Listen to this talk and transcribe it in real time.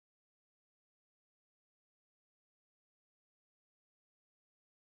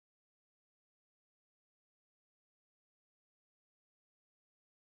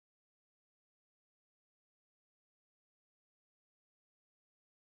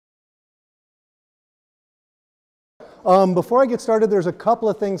Before I get started, there's a couple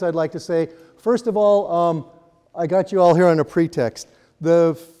of things I'd like to say. First of all, I got you all here on a pretext.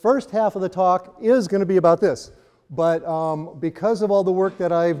 The first half of the talk is going to be about this, but because of all the work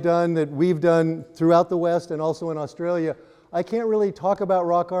that I've done, that we've done throughout the West and also in Australia, I can't really talk about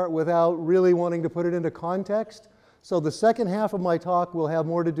rock art without really wanting to put it into context. So the second half of my talk will have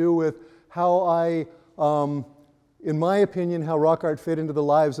more to do with how in my opinion, how rock art fit into the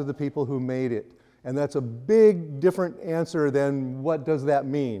lives of the people who made it. And that's a big different answer than what does that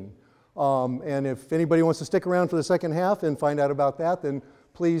mean. And if anybody wants to stick around for the second half and find out about that, then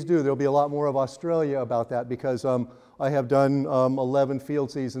please do. There'll be a lot more of Australia about that because I have done 11 field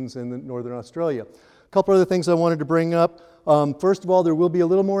seasons in Northern Australia. A couple other things I wanted to bring up. First of all, there will be a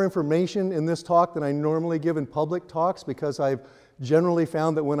little more information in this talk than I normally give in public talks because I've generally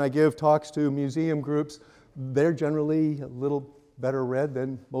found that when I give talks to museum groups, they're generally a little better read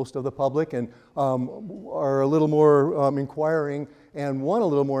than most of the public and are a little more inquiring and want a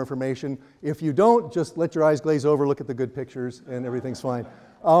little more information. If you don't, just let your eyes glaze over, look at the good pictures, and everything's fine.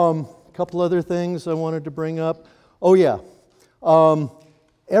 A couple other things I wanted to bring up. Oh yeah,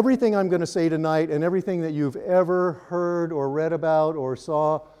 everything I'm going to say tonight and everything that you've ever heard or read about or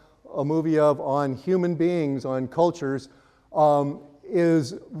saw a movie of on human beings, on cultures,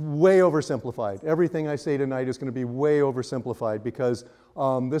 is way oversimplified. Everything I say tonight is going to be way oversimplified because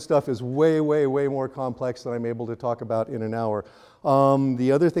this stuff is way, way, way more complex than I'm able to talk about in an hour.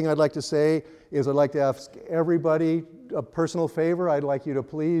 The other thing I'd like to say is I'd like to ask everybody a personal favor. I'd like you to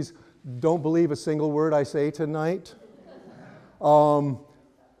please don't believe a single word I say tonight.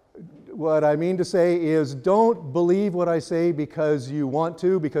 What I mean to say is don't believe what I say because you want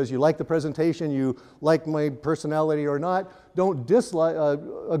to, because you like the presentation, you like my personality or not. Don't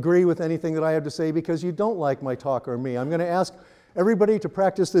agree with anything that I have to say because you don't like my talk or me. I'm going to ask everybody to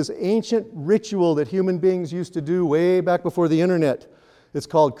practice this ancient ritual that human beings used to do way back before the internet. It's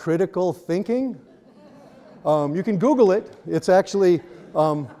called critical thinking. You can Google it. It's actually,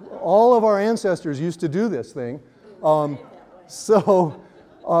 all of our ancestors used to do this thing.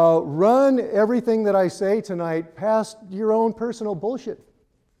 Run everything that I say tonight past your own personal bullshit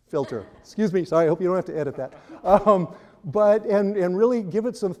filter. Excuse me, sorry, I hope you don't have to edit that. And really give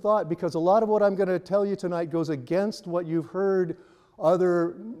it some thought because a lot of what I'm going to tell you tonight goes against what you've heard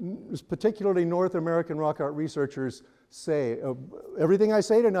other, particularly North American rock art researchers say. Everything I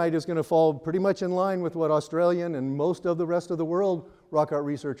say tonight is going to fall pretty much in line with what Australian and most of the rest of the world rock art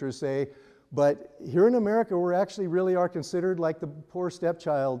researchers say. But here in America, we actually really are considered like the poor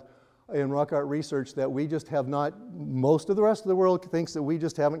stepchild in rock art research that we just have not, most of the rest of the world thinks that we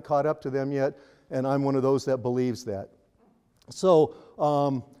just haven't caught up to them yet, and I'm one of those that believes that. So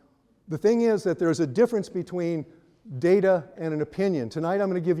the thing is that there's a difference between data and an opinion. Tonight I'm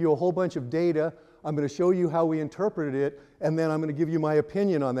going to give you a whole bunch of data, I'm going to show you how we interpreted it, and then I'm going to give you my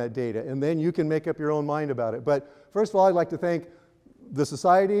opinion on that data, and then you can make up your own mind about it. But first of all, I'd like to thank the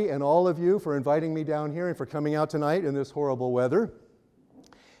Society and all of you for inviting me down here and for coming out tonight in this horrible weather.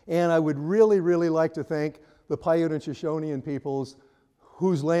 And I would really, really like to thank the Paiute and Shoshonean peoples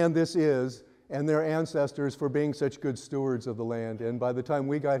whose land this is and their ancestors for being such good stewards of the land. And by the time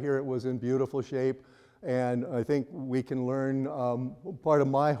we got here, it was in beautiful shape. And I think we can learn, part of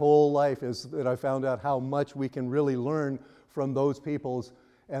my whole life is that I found out how much we can really learn from those peoples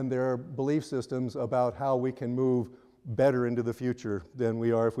and their belief systems about how we can move better into the future than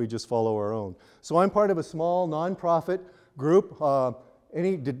we are if we just follow our own. So I'm part of a small nonprofit group.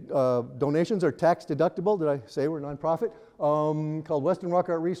 Any donations are tax deductible. Did I say we're nonprofit? Called Western Rock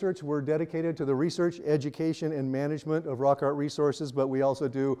Art Research. We're dedicated to the research, education, and management of rock art resources, but we also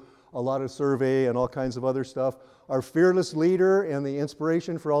do a lot of survey and all kinds of other stuff. Our fearless leader and the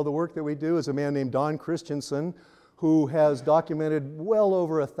inspiration for all the work that we do is a man named Don Christensen, who has documented well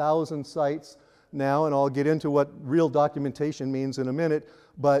over 1,000 sites now, and I'll get into what real documentation means in a minute.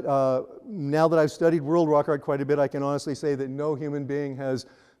 But now that I've studied world rock art quite a bit, I can honestly say that no human being has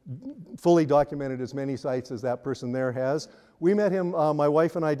fully documented as many sites as that person there has. We met him, my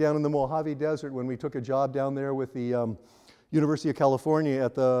wife and I, down in the Mojave Desert when we took a job down there with the University of California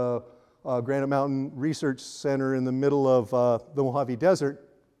at the Granite Mountain Research Center in the middle of the Mojave Desert.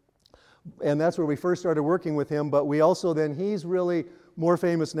 And that's where we first started working with him, but we also then, he's really more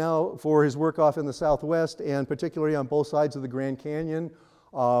famous now for his work off in the Southwest and particularly on both sides of the Grand Canyon.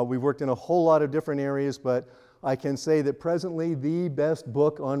 We've worked in a whole lot of different areas, but I can say that presently the best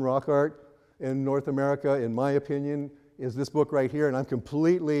book on rock art in North America, in my opinion, is this book right here, and I'm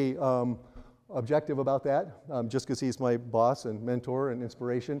completely objective about that, just because he's my boss and mentor and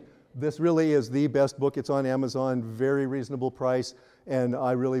inspiration. this really is the best book. It's on Amazon, very reasonable price, and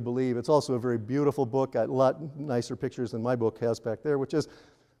I really believe it's also a very beautiful book. Got a lot nicer pictures than my book has back there, which is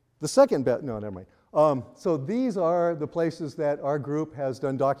the second best. No, never mind. So these are the places that our group has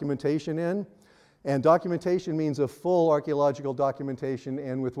done documentation in. And documentation means a full archaeological documentation,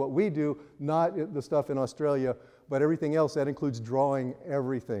 and with what we do, not the stuff in Australia, but everything else, that includes drawing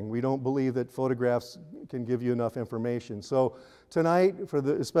everything. We don't believe that photographs can give you enough information. So tonight,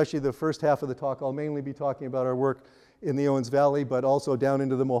 especially the first half of the talk, I'll mainly be talking about our work in the Owens Valley, but also down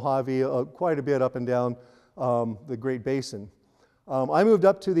into the Mojave, quite a bit up and down the Great Basin. I moved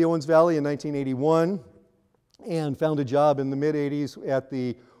up to the Owens Valley in 1981 and found a job in the mid-'80s at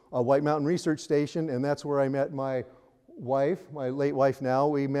the White Mountain Research Station, and that's where I met my wife, my late wife now.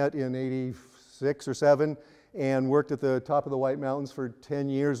 We met in 86 or 7 and worked at the top of the White Mountains for 10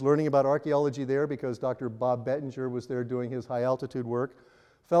 years, learning about archaeology there because Dr. Bob Bettinger was there doing his high altitude work.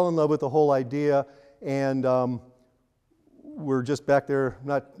 Fell in love with the whole idea, and we're just back there,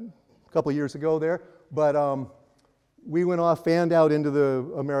 not a couple years ago there, but we went off, fanned out into the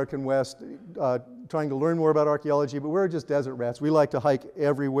American West, trying to learn more about archaeology, but we're just desert rats. We like to hike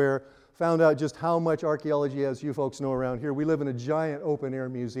everywhere. Found out just how much archaeology, as you folks know around here. We live in a giant open-air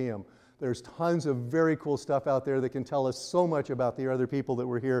museum. There's tons of very cool stuff out there that can tell us so much about the other people that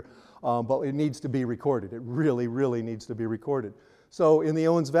were here, but it needs to be recorded. It really, really needs to be recorded. So in the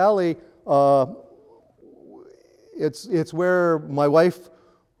Owens Valley, it's where my wife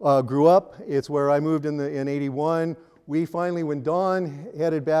grew up. It's where I moved in 81. We finally, when Dawn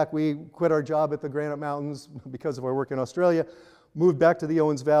headed back, we quit our job at the Granite Mountains because of our work in Australia, moved back to the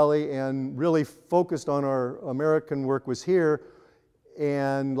Owens Valley and really focused on our American work was here.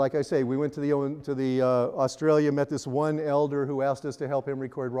 And like I say, we went to Australia, met this one elder who asked us to help him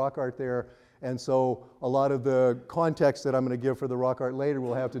record rock art there. And so a lot of the context that I'm going to give for the rock art later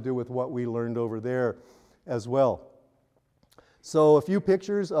will have to do with what we learned over there as well. So a few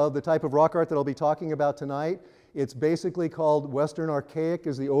pictures of the type of rock art that I'll be talking about tonight. It's basically called Western Archaic,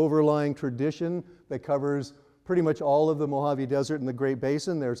 is the overlying tradition that covers pretty much all of the Mojave Desert and the Great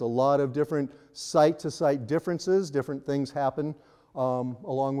Basin. There's a lot of different site-to-site differences. Different things happen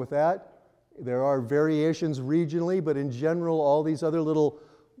along with that. There are variations regionally, but in general, all these other little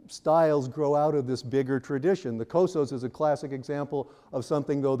styles grow out of this bigger tradition. The Cosos is a classic example of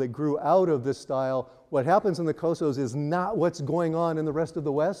something, though, that grew out of this style. What happens in the Cosos is not what's going on in the rest of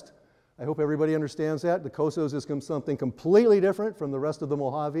the West. I hope everybody understands that. The Cosos is something completely different from the rest of the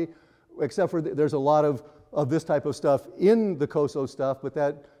Mojave, except for there's a lot of this type of stuff in the Coso stuff, but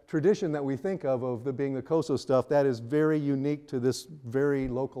that tradition that we think of being the Coso stuff, that is very unique to this very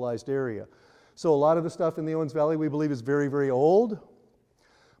localized area. So a lot of the stuff in the Owens Valley we believe is very, very old,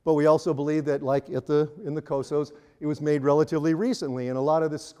 but we also believe that, like in the Cosos, it was made relatively recently. And a lot of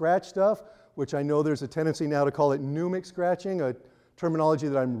this scratch stuff, which I know there's a tendency now to call it pneumic scratching, a terminology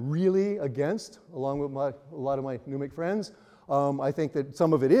that I'm really against, along with a lot of my pneumic friends. I think that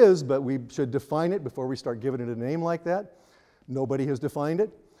some of it is, but we should define it before we start giving it a name like that. Nobody has defined it.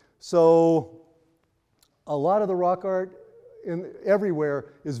 So a lot of the rock art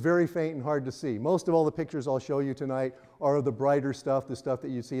everywhere is very faint and hard to see. Most of all the pictures I'll show you tonight are of the brighter stuff, the stuff that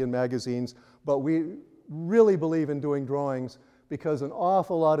you see in magazines, but we really believe in doing drawings because an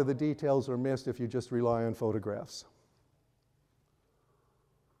awful lot of the details are missed if you just rely on photographs.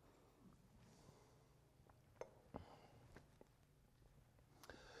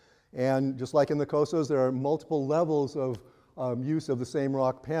 And just like in the Cosos, there are multiple levels of use of the same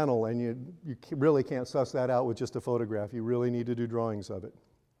rock panel, and you really can't suss that out with just a photograph. You really need to do drawings of it.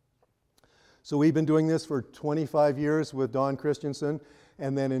 So we've been doing this for 25 years with Don Christensen,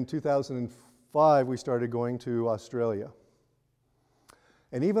 and then in 2005 we started going to Australia.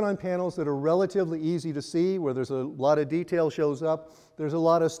 And even on panels that are relatively easy to see, where there's a lot of detail shows up, there's a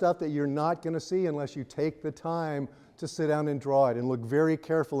lot of stuff that you're not going to see unless you take the time to sit down and draw it and look very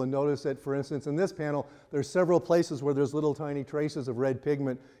careful and notice that, for instance, in this panel, there's several places where there's little tiny traces of red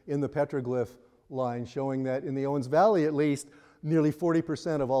pigment in the petroglyph line, showing that in the Owens Valley, at least, nearly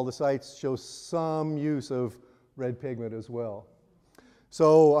 40% of all the sites show some use of red pigment as well.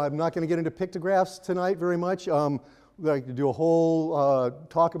 So I'm not going to get into pictographs tonight very much. We'd like to do a whole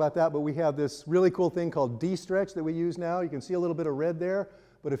talk about that, but we have this really cool thing called D-Stretch that we use now. You can see a little bit of red there,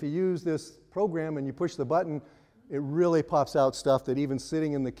 but if you use this program and you push the button, it really pops out stuff that even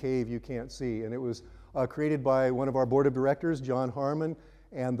sitting in the cave you can't see. And it was created by one of our board of directors, John Harmon,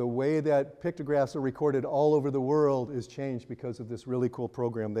 and the way that pictographs are recorded all over the world is changed because of this really cool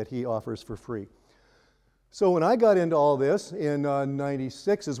program that he offers for free. So when I got into all this in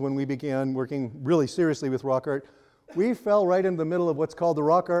 96 is when we began working really seriously with rock art. we fell right into the middle of what's called the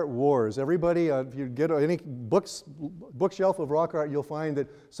rock art wars. Everybody, if you get any bookshelf of rock art, you'll find that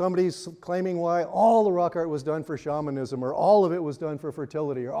somebody's claiming why all the rock art was done for shamanism, or all of it was done for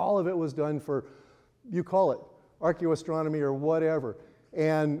fertility, or all of it was done for, you call it, archaeoastronomy or whatever.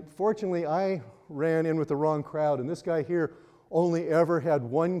 And fortunately, I ran in with the wrong crowd, and this guy here only ever had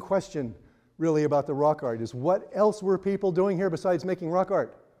one question really about the rock art, is what else were people doing here besides making rock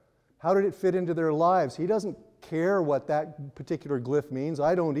art? How did it fit into their lives? He doesn't care what that particular glyph means.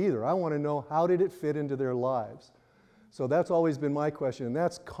 I don't either. I want to know, how did it fit into their lives? So that's always been my question, and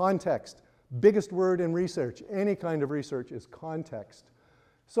that's context. Biggest word in research, any kind of research, is context.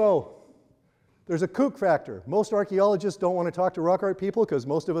 So there's a kook factor. Most archaeologists don't want to talk to rock art people because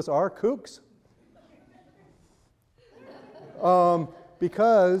most of us are kooks.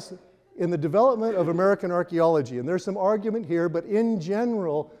 Because in the development of American archaeology, and there's some argument here, but in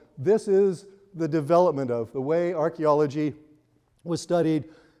general, this is the development of the way archaeology was studied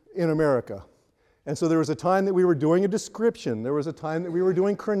in America. And so there was a time that we were doing a description, there was a time that we were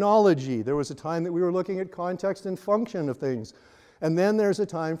doing chronology, there was a time that we were looking at context and function of things, and then there's a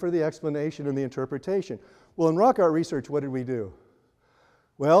time for the explanation and the interpretation. Well, in rock art research, what did we do?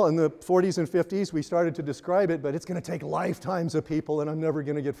 Well, in the 40s and 50s, we started to describe it, but it's going to take lifetimes of people, and I'm never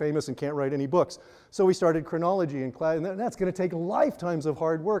going to get famous and can't write any books. So we started chronology, and that's going to take lifetimes of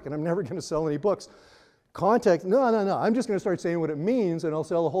hard work, and I'm never going to sell any books. Context, no, I'm just going to start saying what it means, and I'll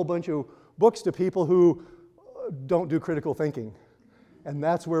sell a whole bunch of books to people who don't do critical thinking. And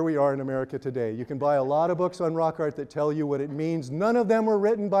that's where we are in America today. You can buy a lot of books on rock art that tell you what it means. None of them were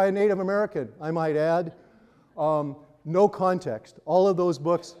written by a Native American, I might add. No context. All of those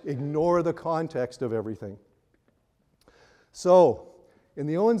books ignore the context of everything. So, in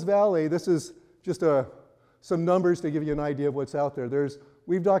the Owens Valley, this is just some numbers to give you an idea of what's out there.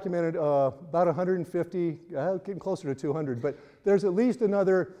 We've documented about 150, getting closer to 200, but there's at least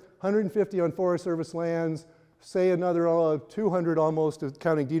another 150 on Forest Service lands, say another 200 almost,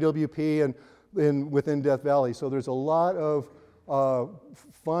 counting DWP and within Death Valley. So there's a lot of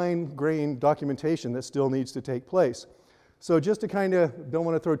fine-grained documentation that still needs to take place. So just to kind of, don't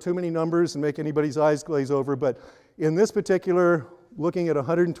want to throw too many numbers and make anybody's eyes glaze over, but in this particular, looking at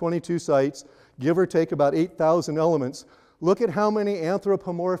 122 sites, give or take about 8,000 elements, look at how many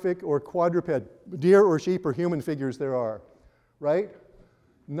anthropomorphic or quadruped, deer or sheep or human figures there are, right?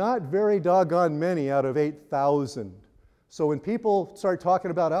 Not very doggone many out of 8,000. So when people start talking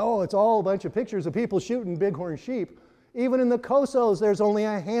about, oh, it's all a bunch of pictures of people shooting bighorn sheep, even in the COSOs, there's only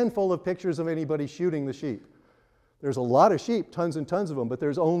a handful of pictures of anybody shooting the sheep. There's a lot of sheep, tons and tons of them, but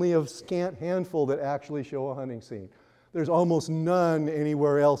there's only a scant handful that actually show a hunting scene. There's almost none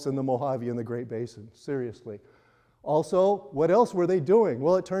anywhere else in the Mojave and the Great Basin, seriously. Also, what else were they doing?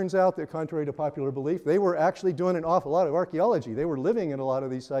 Well, it turns out that contrary to popular belief, they were actually doing an awful lot of archaeology. They were living in a lot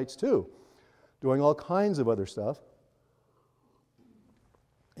of these sites too, doing all kinds of other stuff.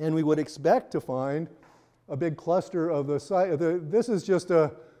 And we would expect to find a big cluster of the site. This is just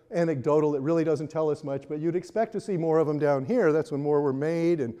anecdotal. It really doesn't tell us much, but you'd expect to see more of them down here. That's when more were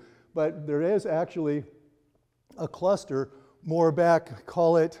made. But there is actually a cluster more back,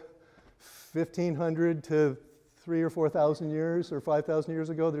 call it 1,500 to 3,000 or 4,000 years or 5,000 years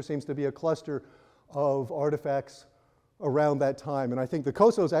ago. There seems to be a cluster of artifacts around that time. And I think the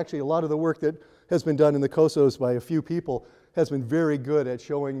COSOs, actually a lot of the work that has been done in the COSOs by a few people has been very good at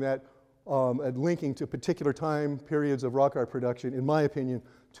showing that, at linking to particular time periods of rock art production, in my opinion,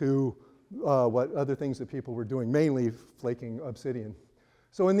 to what other things that people were doing, mainly flaking obsidian.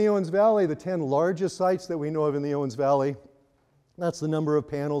 So in the Owens Valley, the 10 largest sites that we know of in the Owens Valley, that's the number of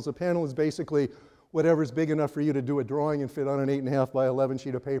panels. A panel is basically whatever's big enough for you to do a drawing and fit on an 8.5 by 11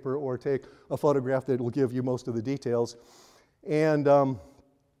 sheet of paper, or take a photograph that will give you most of the details. And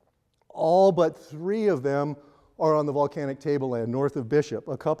all but 3 of them are on the volcanic tableland north of Bishop.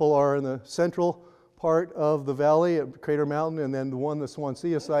 A couple are in the central part of the valley at Crater Mountain, and then the one, the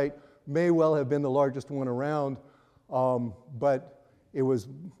Swansea site, may well have been the largest one around, but it was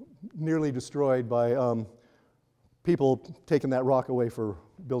nearly destroyed by people taking that rock away for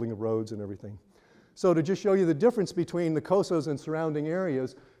building of roads and everything. So to just show you the difference between the COSOs and surrounding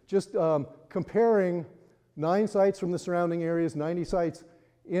areas, just comparing 9 sites from the surrounding areas, 90 sites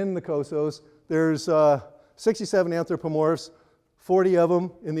in the COSOs, there's 67 anthropomorphs, 40 of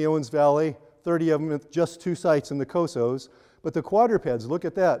them in the Owens Valley, 30 of them with just 2 sites in the COSOs. But the quadrupeds, look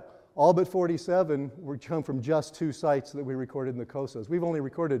at that. All but 47 come from just 2 sites that we recorded in the COSOs. We've only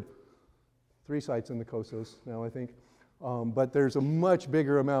recorded 3 sites in the COSOs now, I think. But there's a much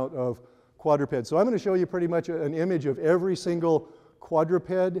bigger amount of quadrupeds. So I'm going to show you pretty much an image of every single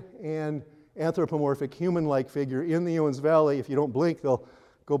quadruped and anthropomorphic human-like figure in the Owens Valley. If you don't blink, they'll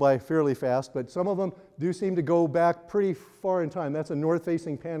go by fairly fast, but some of them do seem to go back pretty far in time. That's a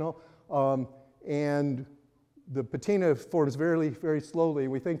north-facing panel, and the patina forms very, very slowly.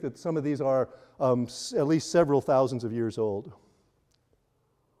 We think that some of these are at least several thousands of years old.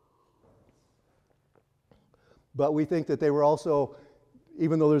 But we think that they were also,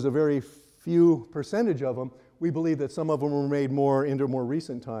 even though there's a very few percentage of them, we believe that some of them were made into more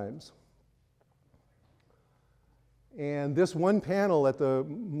recent times. And this one panel at the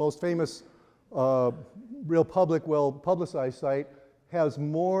most famous, real public, well-publicized site has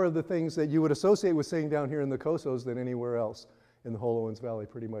more of the things that you would associate with seeing down here in the Cosos than anywhere else in the whole Owens Valley,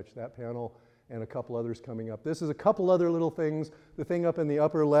 pretty much. That panel and a couple others coming up. This is a couple other little things. The thing up in the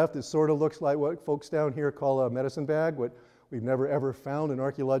upper left, it sort of looks like what folks down here call a medicine bag, what we've never ever found an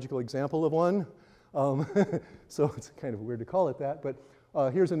archaeological example of one. So it's kind of weird to call it that. But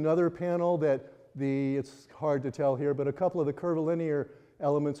here's another panel that it's hard to tell here, but a couple of the curvilinear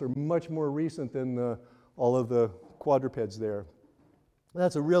elements are much more recent than all of the quadrupeds there.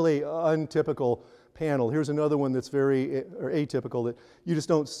 That's a really untypical panel. Here's another one that's very atypical, that you just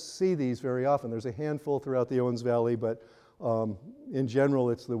don't see these very often. There's a handful throughout the Owens Valley, but in general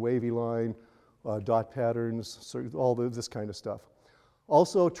it's the wavy line, dot patterns, all this kind of stuff.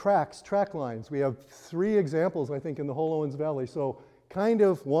 Also track lines. We have 3 examples, I think, in the whole Owens Valley. So kind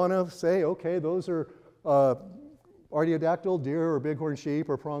of want to say, okay, those are artiodactyl, deer or bighorn sheep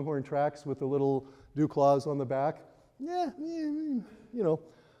or pronghorn tracks with the little dew claws on the back. Yeah, you know,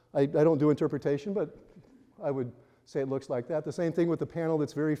 I don't do interpretation, but I would say it looks like that. The same thing with the panel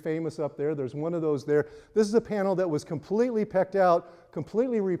that's very famous up there. There's one of those there. This is a panel that was completely pecked out,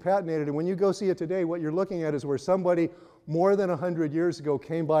 completely repatinated, and when you go see it today, what you're looking at is where somebody more than 100 years ago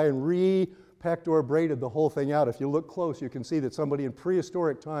came by and repecked or braided the whole thing out. If you look close, you can see that somebody in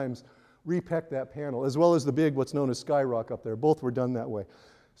prehistoric times repecked that panel, as well as the big, what's known as sky rock up there. Both were done that way.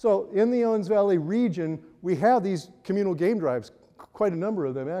 So in the Owens Valley region, we have these communal game drives, quite a number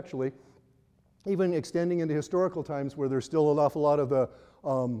of them actually, even extending into historical times where there's still an awful lot of the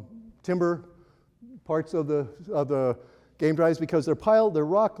timber parts of the game drives, because they're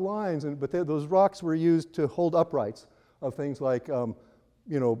rock lines, but those rocks were used to hold uprights of things like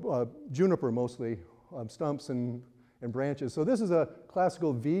juniper mostly, stumps and branches. So this is a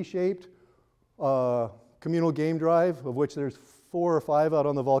classical V-shaped communal game drive, of which there's 4 or 5 out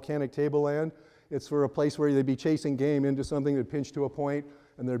on the volcanic tableland. It's for a place where they'd be chasing game into something that pinched to a point,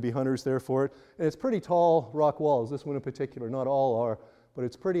 and there'd be hunters there for it. And it's pretty tall rock walls, this one in particular. Not all are, but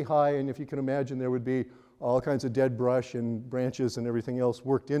it's pretty high, and if you can imagine, there would be all kinds of dead brush and branches and everything else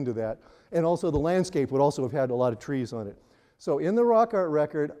worked into that. And also the landscape would also have had a lot of trees on it. So in the rock art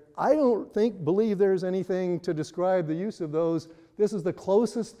record, I don't believe there's anything to describe the use of those. This is the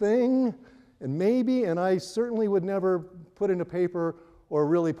closest thing, and I certainly would never put in a paper or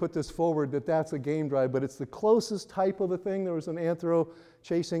really put this forward that that's a game drive, but it's the closest type of a thing. There was an anthro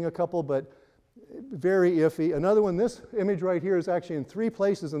chasing a couple, but very iffy. Another one, this image right here is actually in 3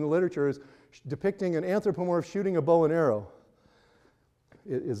 places in the literature, is depicting an anthropomorph shooting a bow and arrow.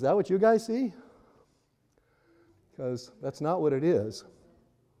 Is that what you guys see? Because that's not what it is.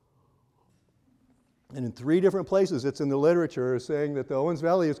 And in 3 different places, it's in the literature saying that the Owens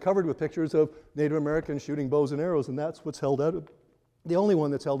Valley is covered with pictures of Native Americans shooting bows and arrows, and that's what's held out. The only one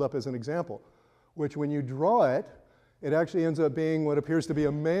that's held up as an example, which when you draw it, it actually ends up being what appears to be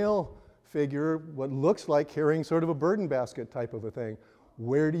a male figure, what looks like carrying sort of a burden basket type of a thing.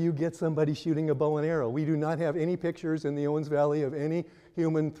 Where do you get somebody shooting a bow and arrow? We do not have any pictures in the Owens Valley of any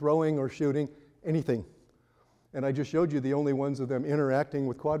human throwing or shooting anything. And I just showed you the only ones of them interacting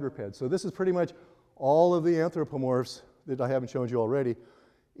with quadrupeds. So this is pretty much all of the anthropomorphs that I haven't shown you already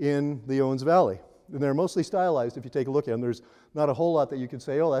in the Owens Valley. And they're mostly stylized if you take a look at them. There's not a whole lot that you could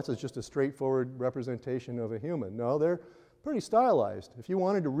say, oh, that's just a straightforward representation of a human. No, they're pretty stylized. If you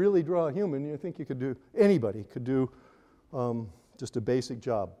wanted to really draw a human, you think anybody could do just a basic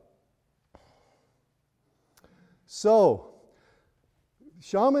job. So,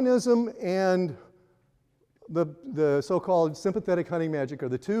 shamanism and the so-called sympathetic hunting magic are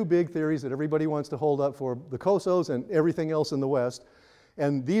the 2 big theories that everybody wants to hold up for the Cosos and everything else in the West.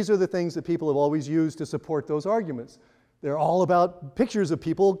 And these are the things that people have always used to support those arguments. They're all about pictures of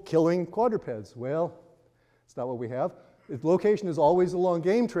people killing quadrupeds. Well, it's not what we have. The location is always along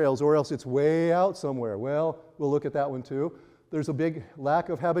game trails, or else it's way out somewhere. Well, we'll look at that one too. There's a big lack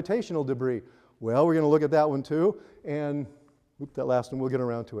of habitational debris. Well, we're going to look at that one too. And that last one, we'll get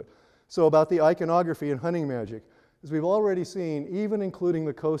around to it. So about the iconography and hunting magic. As we've already seen, even including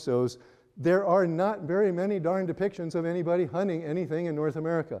the Cosos, there are not very many darn depictions of anybody hunting anything in North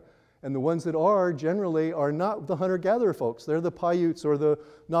America. And the ones that are generally are not the hunter-gatherer folks. They're the Paiutes or the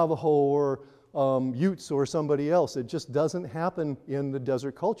Navajo or Utes or somebody else. It just doesn't happen in the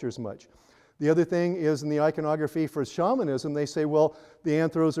desert cultures much. The other thing is in the iconography for shamanism, they say, well, the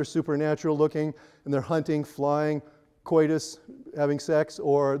anthros are supernatural looking and they're hunting, flying, coitus, having sex,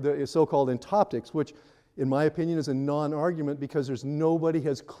 or the so-called entoptics, which in my opinion is a non-argument because nobody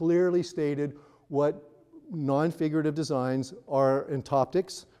has clearly stated what non-figurative designs are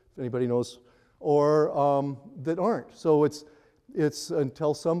entoptics, if anybody knows, or that aren't. So it's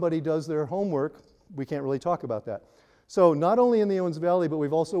until somebody does their homework, we can't really talk about that. So not only in the Owens Valley, but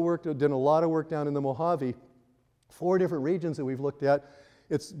we've also done a lot of work down in the Mojave. 4 different regions that we've looked at.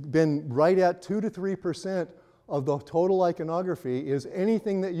 It's been right at 2 to 3% of the total iconography is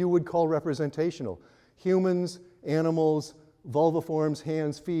anything that you would call representational. Humans, animals, vulviforms,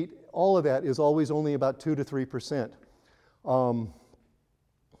 hands, feet, all of that is always only about 2 to 3%.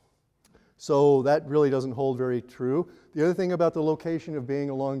 So that really doesn't hold very true. The other thing about the location of being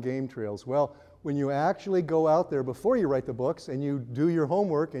along game trails, well, when you actually go out there before you write the books and you do your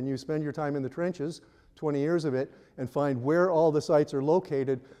homework and you spend your time in the trenches, 20 years of it, and find where all the sites are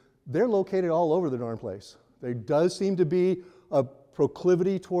located, they're located all over the darn place. There does seem to be a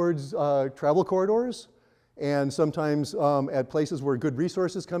proclivity towards travel corridors, and sometimes at places where good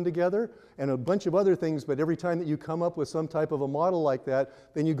resources come together, and a bunch of other things, but every time that you come up with some type of a model like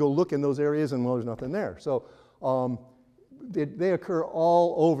that, then you go look in those areas and well, there's nothing there. So they occur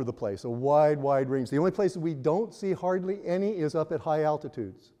all over the place, a wide, wide range. The only place that we don't see hardly any is up at high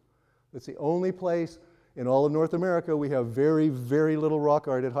altitudes. That's the only place in all of North America we have very, very little rock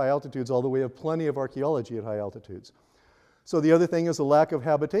art at high altitudes, although we have plenty of archaeology at high altitudes. So the other thing is the lack of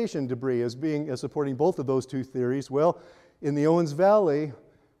habitation debris as supporting both of those two theories. Well, in the Owens Valley,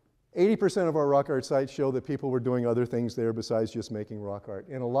 80% of our rock art sites show that people were doing other things there besides just making rock art.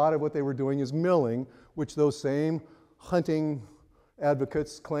 And a lot of what they were doing is milling, which those same hunting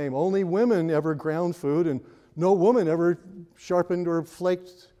advocates claim only women ever ground food and no woman ever sharpened or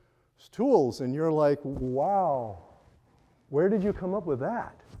flaked tools. And you're like, wow, where did you come up with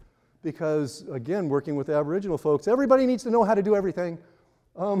that? Because, again, working with Aboriginal folks, everybody needs to know how to do everything.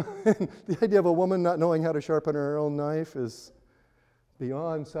 The idea of a woman not knowing how to sharpen her own knife is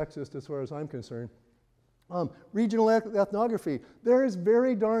beyond sexist as far as I'm concerned. Regional ethnography. There is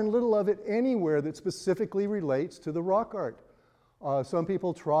very darn little of it anywhere that specifically relates to the rock art. Some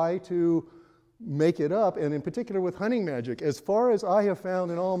people try to make it up, and in particular with hunting magic. As far as I have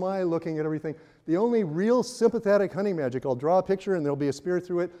found in all my looking at everything, the only real sympathetic hunting magic, I'll draw a picture and there'll be a spear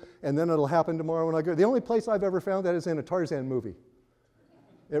through it, and then it'll happen tomorrow when I go. The only place I've ever found that is in a Tarzan movie.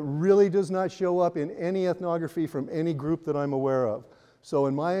 It really does not show up in any ethnography from any group that I'm aware of. So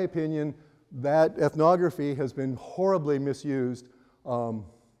in my opinion, that ethnography has been horribly misused,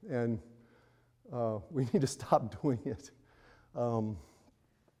 and we need to stop doing it.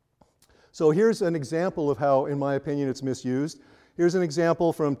 So here's an example of how, in my opinion, it's misused. Here's an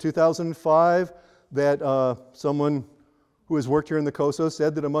example from 2005 that someone who has worked here in the COSO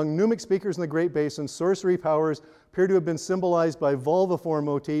said that among Numic speakers in the Great Basin, sorcery powers appear to have been symbolized by vulviform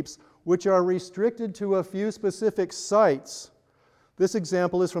motifs, which are restricted to a few specific sites. This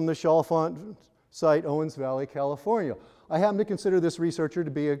example is from the Chalfont site, Owens Valley, California. I happen to consider this researcher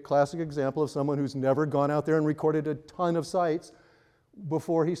to be a classic example of someone who's never gone out there and recorded a ton of sites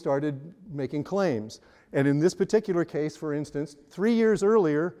before he started making claims. And in this particular case, for instance, 2 years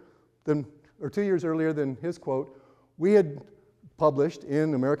earlier than his quote, we had published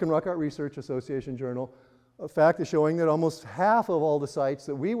in American Rock Art Research Association Journal a fact showing that almost half of all the sites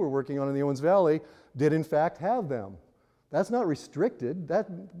that we were working on in the Owens Valley did in fact have them. That's not restricted. That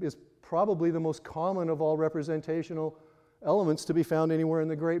is probably the most common of all representational elements to be found anywhere in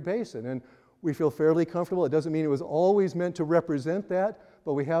the Great Basin. And we feel fairly comfortable. It doesn't mean it was always meant to represent that,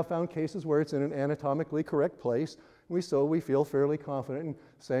 but we have found cases where it's in an anatomically correct place. So we feel fairly confident in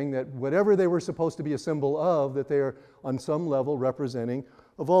saying that whatever they were supposed to be a symbol of, that they are on some level representing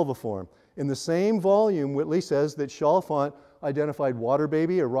a vulviform. In the same volume, Whitley says that Chalfont identified water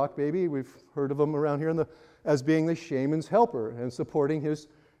baby or rock baby, we've heard of them around here, as being the shaman's helper and supporting his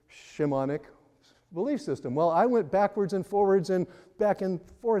shamanic belief system. Well, I went backwards and forwards and back and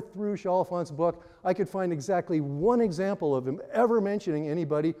forth through Chalfont's book. I could find exactly one example of him ever mentioning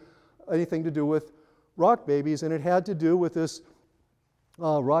anything to do with rock babies, and it had to do with this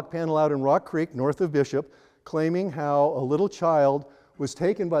rock panel out in Rock Creek, north of Bishop, claiming how a little child was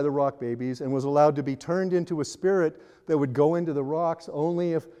taken by the rock babies and was allowed to be turned into a spirit that would go into the rocks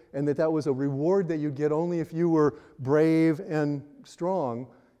only if, and that was a reward that you'd get only if you were brave and strong.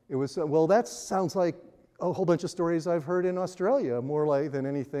 It was, well, that sounds like a whole bunch of stories I've heard in Australia, more like than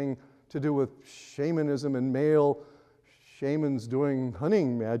anything to do with shamanism and male shamans doing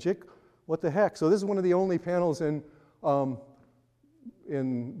hunting magic. What the heck? So this is one of the only panels in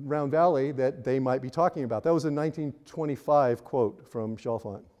Round Valley that they might be talking about. That was a 1925 quote from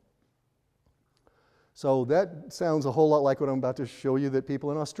Chalfant. So that sounds a whole lot like what I'm about to show you that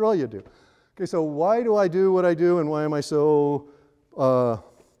people in Australia do. Okay, so why do I do what I do, and why am I so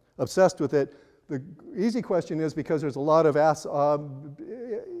obsessed with it? The easy question is because there's a lot of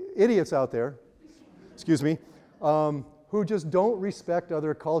idiots out there, excuse me, who just don't respect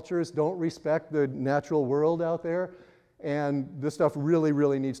other cultures, don't respect the natural world out there. And this stuff really,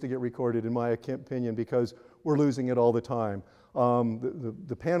 really needs to get recorded, in my opinion, because we're losing it all the time.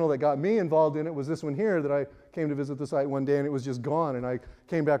 The panel that got me involved in it was this one here that I came to visit the site one day and it was just gone. And I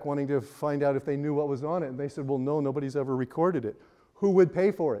came back wanting to find out if they knew what was on it. And they said, well, no, nobody's ever recorded it. Who would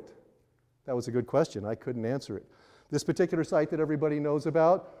pay for it? That was a good question. I couldn't answer it. This particular site that everybody knows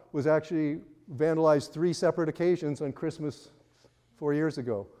about was actually vandalized 3 separate occasions on Christmas 4 years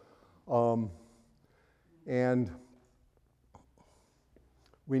ago. And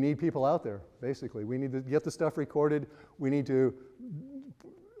we need people out there, basically. We need to get the stuff recorded. We need to,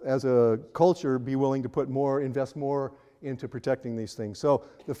 as a culture, be willing to put more, invest more into protecting these things. So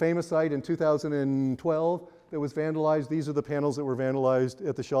the famous site in 2012 that was vandalized, these are the panels that were vandalized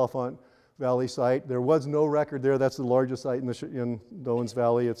at the Chalfant Valley site. There was no record there. That's the largest site in the Owens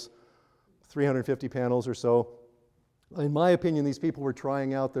Valley. It's 350 panels or so. In my opinion, these people were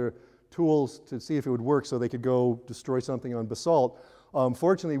trying out their tools to see if it would work so they could go destroy something on basalt.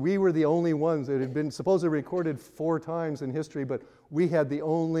 Fortunately, we were the only ones that had been supposedly recorded 4 times in history, but we had the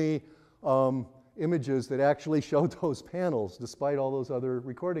only images that actually showed those panels, despite all those other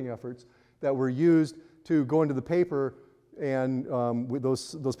recording efforts that were used to go into the paper, and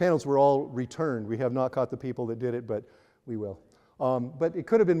those panels were all returned. We have not caught the people that did it, but we will. But it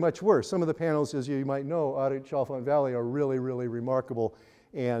could have been much worse. Some of the panels, as you might know, out at Chalfant Valley are really, really remarkable,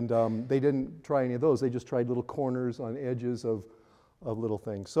 and they didn't try any of those. They just tried little corners on edges of little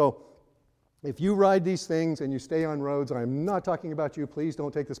things. So if you ride these things and you stay on roads, I'm not talking about you, please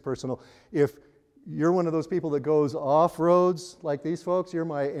don't take this personal. If you're one of those people that goes off roads like these folks, you're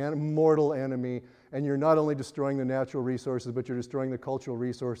my mortal enemy, and you're not only destroying the natural resources, but you're destroying the cultural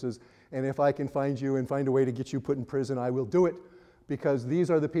resources. And if I can find you and find a way to get you put in prison, I will do it, because these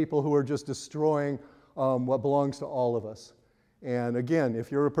are the people who are just destroying what belongs to all of us. And again,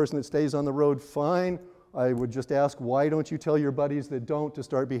 if you're a person that stays on the road, fine. I would just ask, why don't you tell your buddies that don't to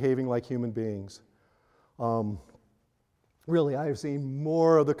start behaving like human beings? Really, I have seen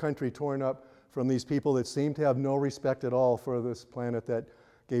more of the country torn up from these people that seem to have no respect at all for this planet that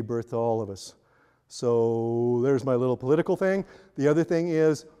gave birth to all of us. So there's my little political thing. The other thing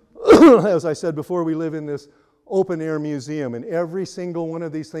is, as I said before, we live in this open-air museum, and every single one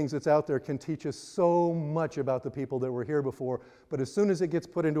of these things that's out there can teach us so much about the people that were here before. But as soon as it gets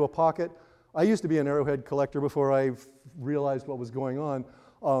put into a pocket, I used to be an arrowhead collector before I realized what was going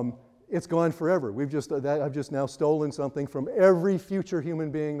on. It's gone forever. I've just now stolen something from every future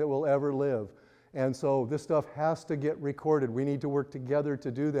human being that will ever live. And so this stuff has to get recorded. We need to work together to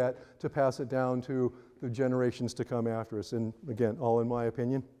do that, to pass it down to the generations to come after us. And again, all in my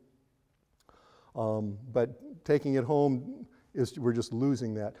opinion. But taking it home, we're just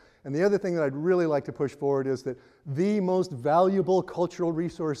losing that. And the other thing that I'd really like to push forward is that the most valuable cultural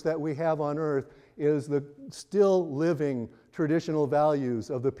resource that we have on Earth is the still living traditional values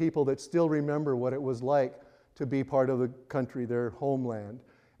of the people that still remember what it was like to be part of the country, their homeland.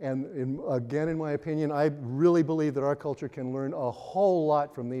 And again, in my opinion, I really believe that our culture can learn a whole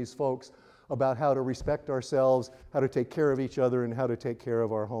lot from these folks about how to respect ourselves, how to take care of each other, and how to take care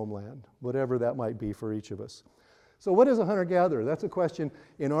of our homeland, whatever that might be for each of us. So what is a hunter-gatherer? That's a question.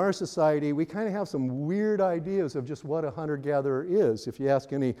 In our society, we kind of have some weird ideas of just what a hunter-gatherer is. If you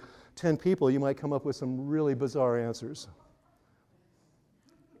ask any 10 people, you might come up with some really bizarre answers.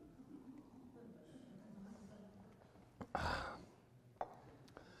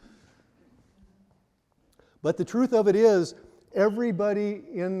 But the truth of it is, everybody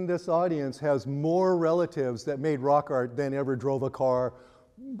in this audience has more relatives that made rock art than ever drove a car,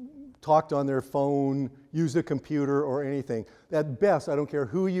 talked on their phone, used a computer, or anything. At best, I don't care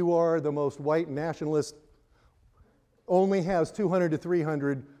who you are, the most white nationalist only has 200 to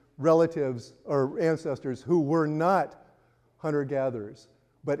 300 relatives or ancestors who were not hunter-gatherers.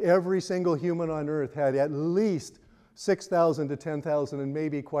 But every single human on Earth had at least 6,000 to 10,000, and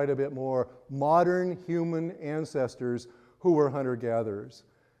maybe quite a bit more, modern human ancestors who were hunter-gatherers.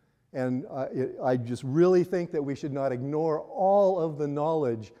 And I just really think that we should not ignore all of the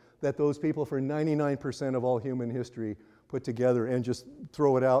knowledge that those people for 99% of all human history put together and just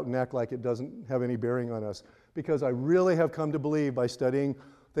throw it out and act like it doesn't have any bearing on us. Because I really have come to believe by studying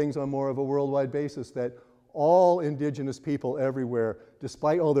things on more of a worldwide basis that all indigenous people everywhere,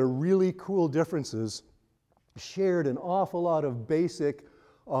 despite all their really cool differences, shared an awful lot of basic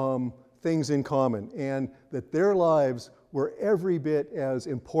things in common, and that their lives were every bit as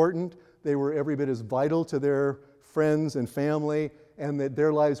important, they were every bit as vital to their friends and family, and that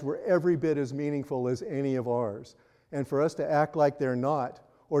their lives were every bit as meaningful as any of ours. And for us to act like they're not,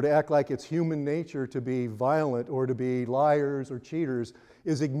 or to act like it's human nature to be violent or to be liars or cheaters,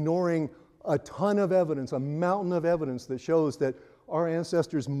 is ignoring a ton of evidence, a mountain of evidence that shows that our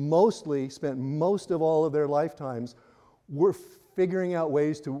ancestors mostly spent most of all of their lifetimes were figuring out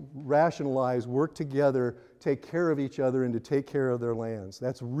ways to rationalize, work together, take care of each other, and to take care of their lands.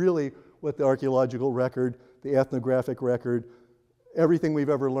 That's really what the archaeological record, the ethnographic record, everything we've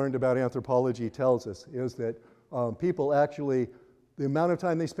ever learned about anthropology tells us, is that people actually, the amount of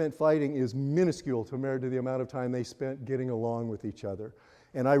time they spent fighting is minuscule compared to the amount of time they spent getting along with each other.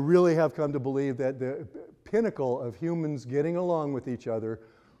 And I really have come to believe that the pinnacle of humans getting along with each other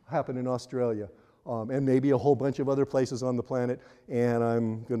happened in Australia, and maybe a whole bunch of other places on the planet, and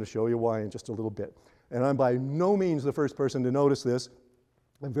I'm going to show you why in just a little bit. And I'm by no means the first person to notice this.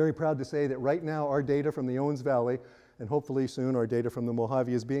 I'm very proud to say that right now our data from the Owens Valley, and hopefully soon our data from the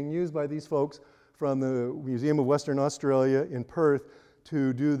Mojave, is being used by these folks from the Museum of Western Australia in Perth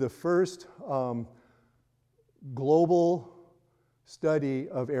to do the first global study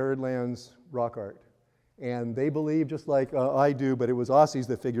of arid lands rock art. And they believe, just like I do, but it was Aussies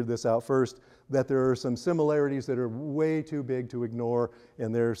that figured this out first, that there are some similarities that are way too big to ignore,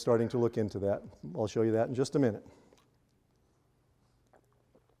 and they're starting to look into that. I'll show you that in just a minute.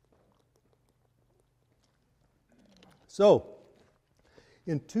 So,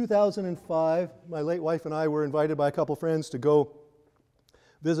 in 2005, my late wife and I were invited by a couple friends to go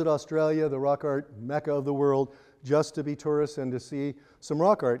visit Australia, the rock art mecca of the world, just to be tourists and to see some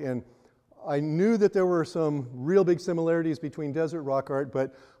rock art. And I knew that there were some real big similarities between desert rock art,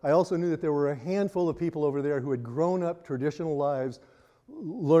 but I also knew that there were a handful of people over there who had grown up traditional lives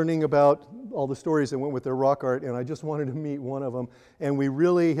learning about all the stories that went with their rock art, and I just wanted to meet one of them. And we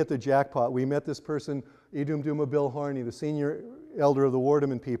really hit the jackpot. We met this person, Idumduma Bill Harney, the senior elder of the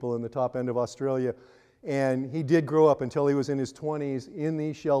Wardaman people in the top end of Australia. And he did grow up until he was in his 20s in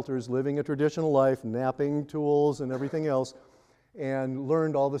these shelters, living a traditional life, napping tools and everything else, and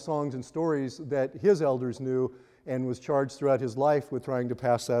learned all the songs and stories that his elders knew and was charged throughout his life with trying to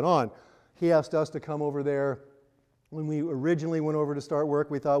pass that on. He asked us to come over there. When we originally went over to start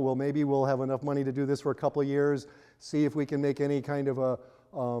work, we thought, well, maybe we'll have enough money to do this for a couple of years, see if we can make any kind of a,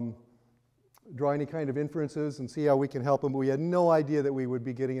 draw any kind of inferences and see how we can help them. But we had no idea that we would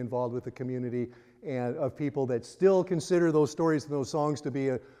be getting involved with the community and of people that still consider those stories and those songs to be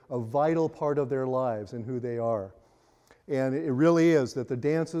a vital part of their lives and who they are. And it really is that the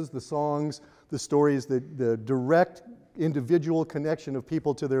dances, the songs, the stories, the direct individual connection of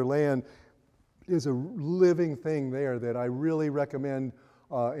people to their land is a living thing there that I really recommend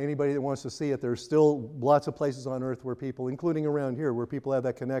anybody that wants to see it. There's still lots of places on earth where people, including around here, where people have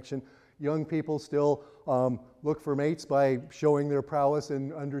that connection. Young people still look for mates by showing their prowess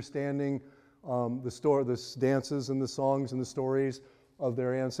in understanding the dances and the songs and the stories of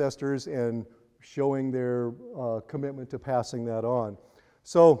their ancestors and showing their commitment to passing that on.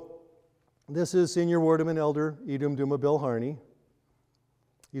 So this is Senior Wardaman Elder Idumduma Bill Harney.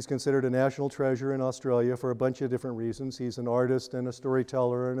 He's considered a national treasure in Australia for a bunch of different reasons. He's an artist and a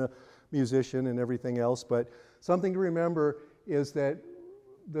storyteller and a musician and everything else. But something to remember is that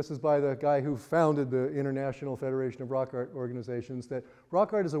this is by the guy who founded the International Federation of Rock Art Organizations, that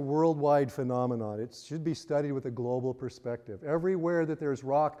rock art is a worldwide phenomenon. It should be studied with a global perspective. Everywhere that there's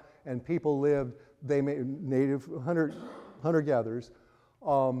rock and people lived, they made native hunter-gatherers,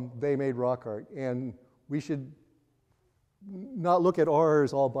 they made rock art. And we should not look at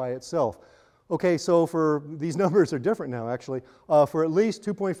ours all by itself. Okay, so for these numbers are different now, actually. For at least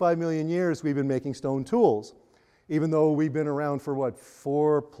 2.5 million years, we've been making stone tools, even though we've been around for, what,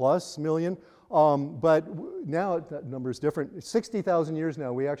 4+ million? But now that number is different. 60,000 years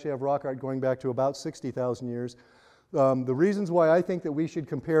now, we actually have rock art going back to about 60,000 years. The reasons why I think that we should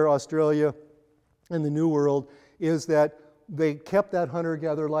compare Australia and the New World is that they kept that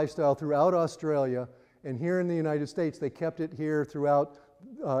hunter-gatherer lifestyle throughout Australia, and here in the United States, they kept it here throughout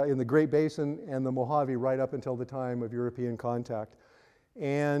in the Great Basin and the Mojave right up until the time of European contact.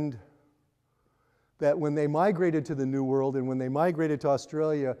 And that when they migrated to the New World and when they migrated to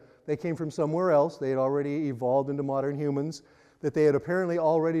Australia, they came from somewhere else. They had already evolved into modern humans, that they had apparently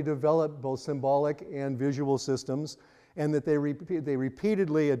already developed both symbolic and visual systems, and that they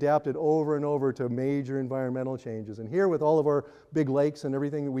repeatedly adapted over and over to major environmental changes. And here with all of our big lakes and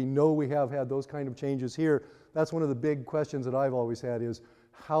everything that we know we have had those kind of changes here, that's one of the big questions that I've always had is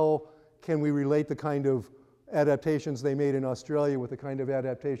how can we relate the kind of adaptations they made in Australia with the kind of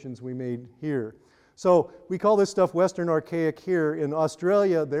adaptations we made here. So we call this stuff Western Archaic here. In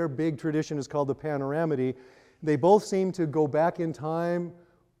Australia, their big tradition is called the Panoramidi. They both seem to go back in time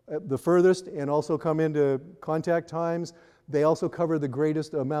the furthest and also come into contact times. They also cover the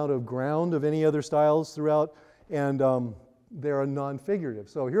greatest amount of ground of any other styles throughout, and they're non-figurative.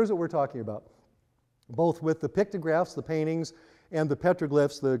 So here's what we're talking about. Both with the pictographs, the paintings, and the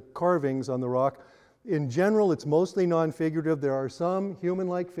petroglyphs, the carvings on the rock. In general, it's mostly non-figurative. There are some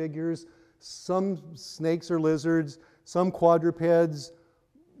human-like figures, some snakes or lizards, some quadrupeds,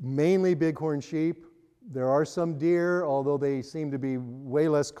 mainly bighorn sheep. There are some deer, although they seem to be way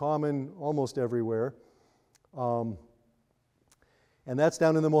less common almost everywhere. And that's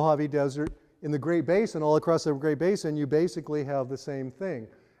down in the Mojave Desert. In the Great Basin, all across the Great Basin, you basically have the same thing.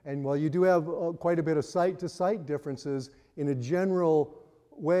 And while you do have quite a bit of site-to-site differences, in a general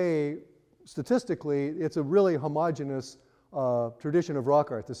way, statistically, it's a really homogeneous tradition of rock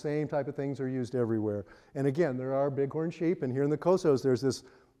art. The same type of things are used everywhere. And again, there are bighorn sheep, and here in the Cosos, there's this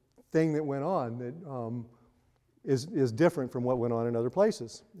thing that went on that is different from what went on in other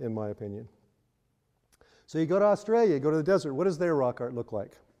places, in my opinion. So you go to Australia, you go to the desert, what does their rock art look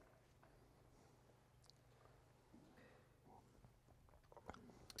like?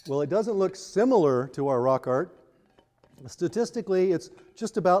 Well, it doesn't look similar to our rock art. Statistically, it's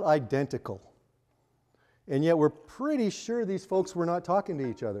just about identical. And yet we're pretty sure these folks were not talking to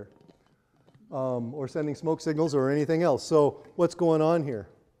each other or sending smoke signals or anything else. So what's going on here?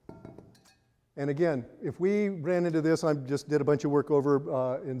 And again, if we ran into this, I just did a bunch of work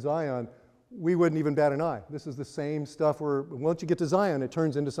over in Zion, we wouldn't even bat an eye. This is the same stuff where once you get to Zion, it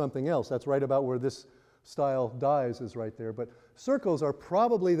turns into something else. That's right about where this style dies is right there. But circles are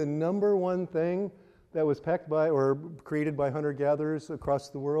probably the #1 thing that was pecked by or created by hunter-gatherers across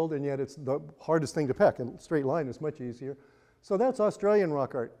the world, and yet it's the hardest thing to peck. A straight line is much easier. So that's Australian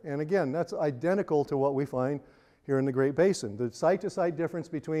rock art. And again, that's identical to what we find here in the Great Basin. The site-to-site difference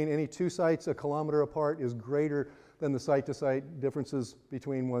between any two sites a kilometer apart is greater than the site-to-site differences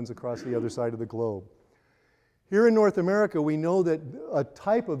between ones across the other side of the globe. Here in North America, we know that a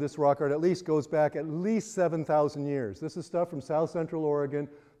type of this rock art at least goes back at least 7,000 years. This is stuff from South Central Oregon.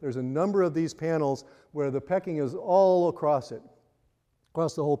 There's a number of these panels where the pecking is all across it,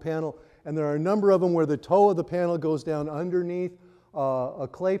 across the whole panel. And there are a number of them where the toe of the panel goes down underneath a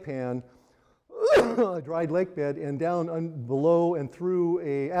clay pan, a dried lake bed, and down below and through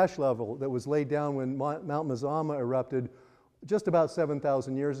a ash level that was laid down when Mount Mazama erupted just about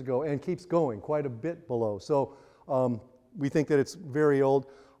 7,000 years ago and keeps going quite a bit below. So we think that it's very old.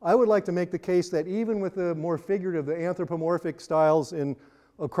 I would like to make the case that even with the more figurative, the anthropomorphic styles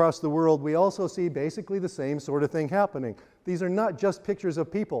across the world, we also see basically the same sort of thing happening. These are not just pictures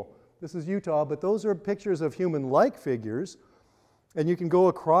of people. This is Utah, but those are pictures of human-like figures. And you can go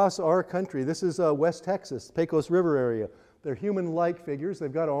across our country. This is West Texas, Pecos River area. They're human-like figures.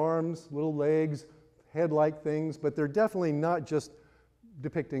 They've got arms, little legs, head-like things, but they're definitely not just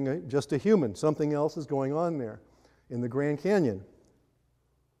depicting just a human. Something else is going on there in the Grand Canyon.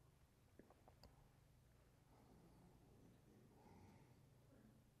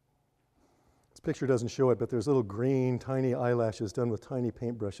 This picture doesn't show it, but there's little green, tiny eyelashes done with tiny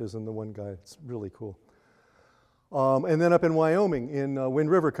paintbrushes in the one guy. It's really cool. And then up in Wyoming, in Wind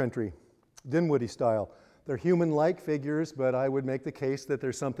River country, Dinwoody style. They're human-like figures, but I would make the case that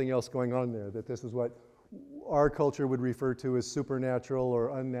there's something else going on there, that this is what our culture would refer to as supernatural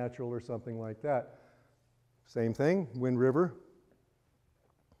or unnatural or something like that. Same thing, Wind River.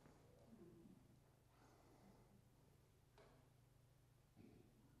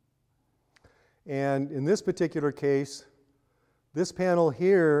 And in this particular case, this panel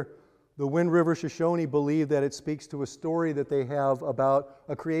here, the Wind River Shoshone believe that it speaks to a story that they have about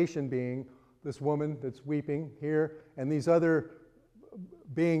a creation being, this woman that's weeping here, and these other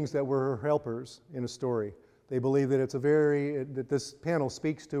beings that were her helpers in a story. They believe that that this panel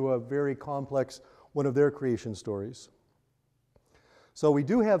speaks to a very complex one of their creation stories. So we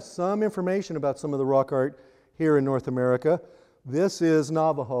do have some information about some of the rock art here in North America. This is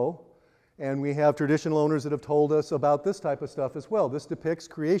Navajo. And we have traditional owners that have told us about this type of stuff as well. This depicts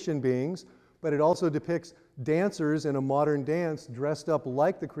creation beings, but it also depicts dancers in a modern dance dressed up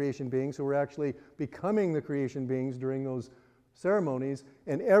like the creation beings who were actually becoming the creation beings during those ceremonies.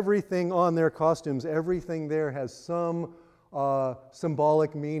 And everything on their costumes, everything there has some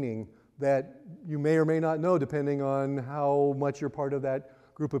symbolic meaning that you may or may not know depending on how much you're part of that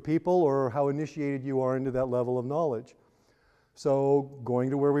group of people or how initiated you are into that level of knowledge. So going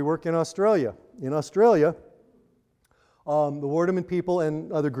to where we work in Australia. In Australia, the Wardaman people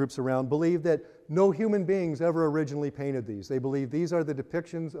and other groups around believe that no human beings ever originally painted these. They believe these are the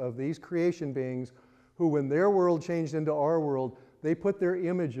depictions of these creation beings who, when their world changed into our world, they put their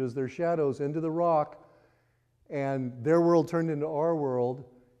images, their shadows into the rock, and their world turned into our world,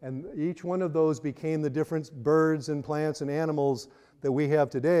 and each one of those became the different birds and plants and animals that we have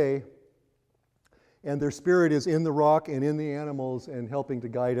today, and their spirit is in the rock and in the animals and helping to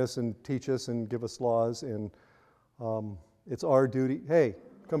guide us and teach us and give us laws, and it's our duty. Hey,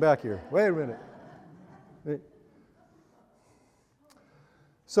 come back here. Wait a minute.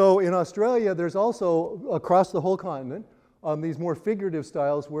 So in Australia, there's also, across the whole continent, these more figurative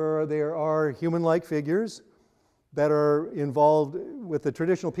styles where there are human-like figures that are involved with, the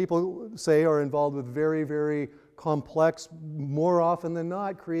traditional people say, are involved with very, very complex, more often than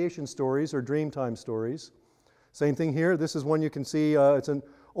not, creation stories or dreamtime stories. Same thing here. This is one you can see. It's an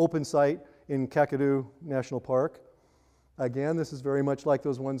open site in Kakadu National Park. Again, this is very much like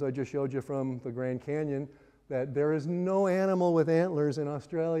those ones I just showed you from the Grand Canyon, that there is no animal with antlers in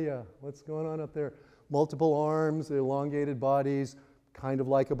Australia. What's going on up there? Multiple arms, elongated bodies, kind of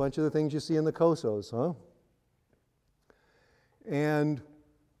like a bunch of the things you see in the Cosos, huh? And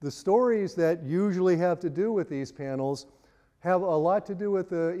the stories that usually have to do with these panels have a lot to do with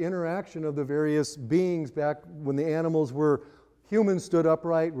the interaction of the various beings back when the animals were, humans stood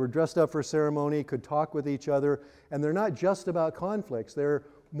upright, were dressed up for ceremony, could talk with each other, and they're not just about conflicts. They're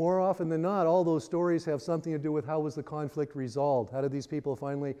more often than not, all those stories have something to do with how was the conflict resolved? How did these people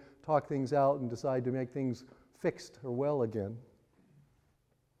finally talk things out and decide to make things fixed or well again?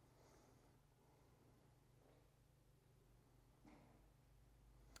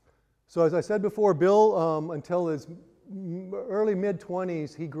 So as I said before, Bill, until his early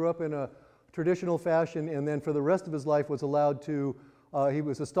mid-20s, he grew up in a traditional fashion, and then for the rest of his life was allowed to, he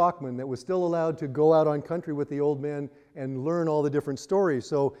was a stockman that was still allowed to go out on country with the old men and learn all the different stories.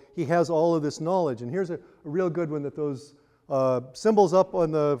 So he has all of this knowledge. And here's a real good one, that those symbols up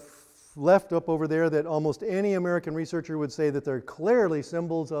on the left up over there, that almost any American researcher would say that they're clearly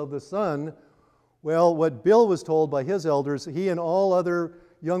symbols of the sun. Well, what Bill was told by his elders, he and all other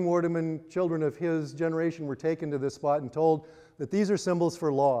young Wardaman children of his generation were taken to this spot and told that these are symbols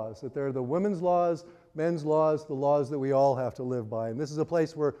for laws, that they're the women's laws, men's laws, the laws that we all have to live by. And this is a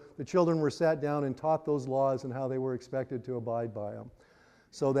place where the children were sat down and taught those laws and how they were expected to abide by them.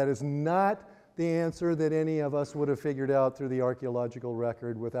 So that is not the answer that any of us would have figured out through the archaeological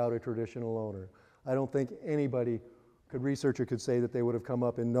record without a traditional owner. I don't think anybody, researcher could say that they would have come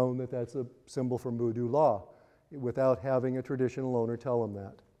up and known that that's a symbol for Mudu law without having a traditional owner tell them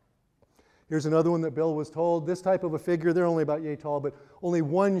that. Here's another one that Bill was told. This type of a figure, they're only about yay tall, but only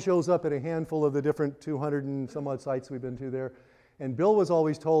one shows up at a handful of the different 200 and some odd sites we've been to there. And Bill was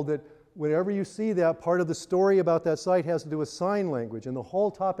always told that whenever you see that, part of the story about that site has to do with sign language. And the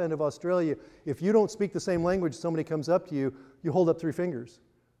whole top end of Australia, if you don't speak the same language, somebody comes up to you, you hold up 3 fingers.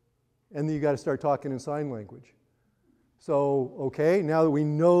 And then you got to start talking in sign language. So, okay, now that we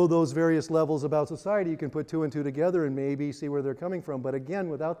know those various levels about society, you can put 2 and 2 together and maybe see where they're coming from. But again,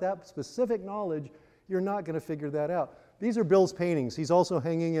 without that specific knowledge, you're not going to figure that out. These are Bill's paintings. He's also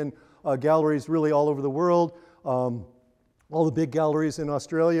hanging in galleries really all over the world. All the big galleries in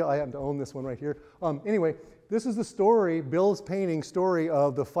Australia. I happen to own this one right here. Anyway, this is the story, Bill's painting story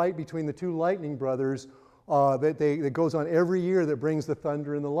of the fight between the 2 lightning brothers that goes on every year that brings the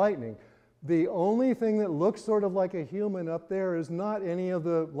thunder and the lightning. The only thing that looks sort of like a human up there is not any of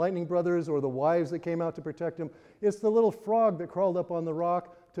the lightning brothers or the wives that came out to protect him. It's the little frog that crawled up on the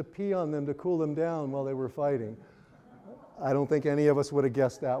rock to pee on them to cool them down while they were fighting. I don't think any of us would have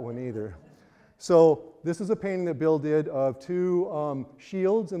guessed that one either. So this is a painting that Bill did of 2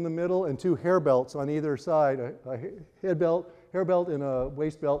 shields in the middle and 2 hair belts on either side, a hair belt and a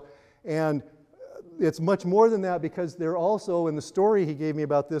waist belt. And it's much more than that, because they're also, in the story he gave me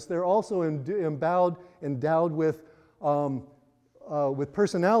about this, they're also endowed with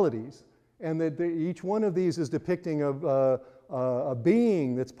personalities. And that each one of these is depicting a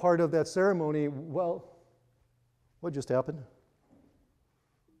being that's part of that ceremony. Well, what just happened?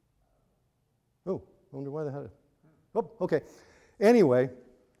 Oh, I wonder why they had it. Oh, okay. Anyway,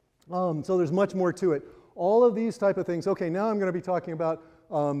 so there's much more to it. All of these type of things. Okay, now I'm going to be talking about,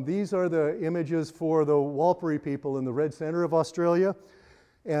 these are the images for the Warlpiri people in the red center of Australia.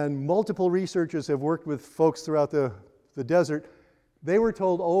 And multiple researchers have worked with folks throughout the desert. They were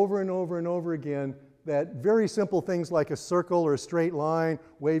told over and over and over again that very simple things like a circle or a straight line,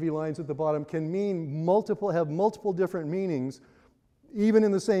 wavy lines at the bottom, can mean have multiple different meanings, even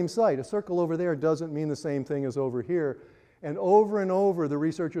in the same site. A circle over there doesn't mean the same thing as over here. And over, the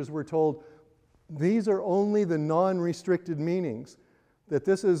researchers were told, these are only the non-restricted meanings, that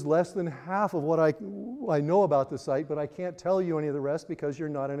this is less than half of what I know about the site, but I can't tell you any of the rest because you're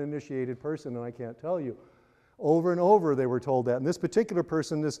not an initiated person and I can't tell you. Over and over they were told that. And this particular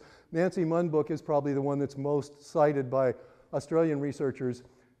person, this Nancy Munn book, is probably the one that's most cited by Australian researchers.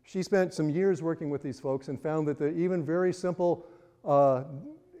 She spent some years working with these folks and found that the even very simple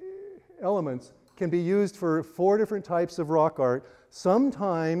elements can be used for 4 different types of rock art.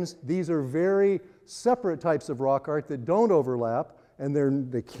 Sometimes these are very separate types of rock art that don't overlap, and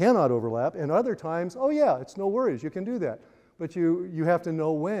they cannot overlap. And other times, oh yeah, it's no worries, you can do that. But you have to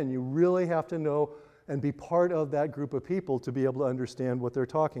know when. You really have to know and be part of that group of people to be able to understand what they're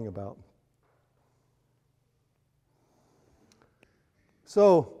talking about.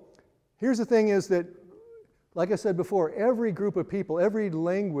 So here's the thing is that, like I said before, every group of people, every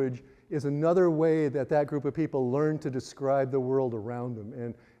language is another way that that group of people learn to describe the world around them.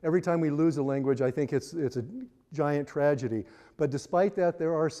 And every time we lose a language, I think it's a giant tragedy. But despite that,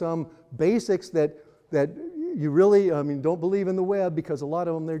 there are some basics that you really, don't believe in the web because a lot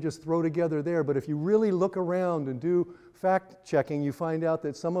of them they're just throw together there. But if you really look around and do fact checking, you find out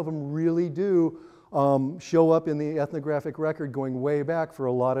that some of them really do show up in the ethnographic record going way back for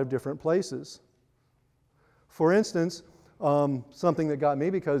a lot of different places. For instance, something that got me,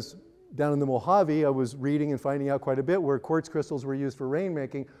 because down in the Mojave, I was reading and finding out quite a bit where quartz crystals were used for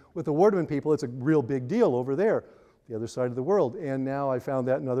rainmaking. With the Wardaman people, it's a real big deal over there, the other side of the world. And now I found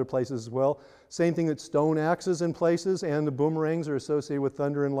that in other places as well. Same thing, that stone axes in places and the boomerangs are associated with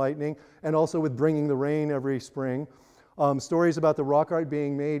thunder and lightning, and also with bringing the rain every spring. Stories about the rock art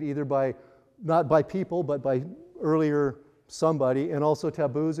being made either not by people, but by earlier somebody, and also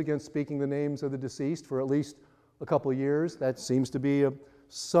taboos against speaking the names of the deceased for at least a couple of years. That seems to be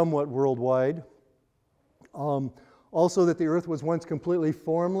somewhat worldwide. Also that the earth was once completely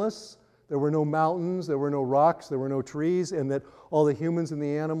formless. There were no mountains, there were no rocks, there were no trees, and that all the humans and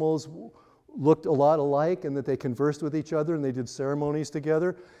the animals looked a lot alike, and that they conversed with each other and they did ceremonies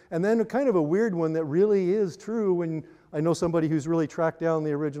together. And then kind of a weird one that really is true, when I know somebody who's really tracked down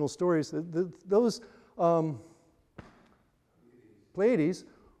the original stories, those Pleiades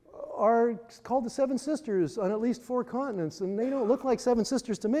are called the Seven Sisters on at least 4 continents, and they don't look like 7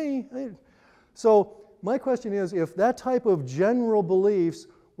 sisters to me. So my question is, if that type of general beliefs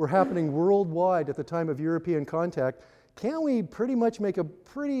were happening worldwide at the time of European contact, can't we pretty much make a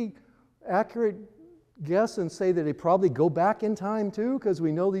pretty accurate guess and say that they probably go back in time too? Because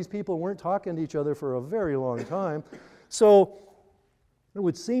we know these people weren't talking to each other for a very long time. So it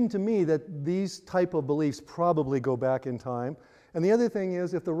would seem to me that these type of beliefs probably go back in time. And the other thing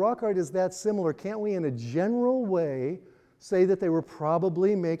is, if the rock art is that similar, can't we in a general way say that they were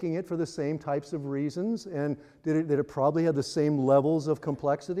probably making it for the same types of reasons? And did it probably have the same levels of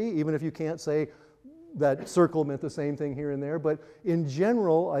complexity, even if you can't say that circle meant the same thing here and there? But in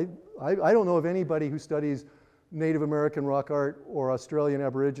general, I don't know of anybody who studies Native American rock art or Australian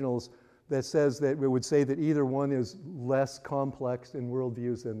Aboriginals that says that we would say that either one is less complex in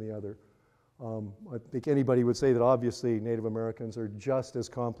worldviews than the other. I think anybody would say that obviously Native Americans are just as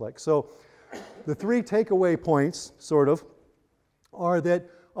complex. So the 3 takeaway points, sort of, are that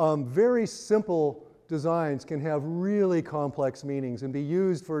very simple designs can have really complex meanings and be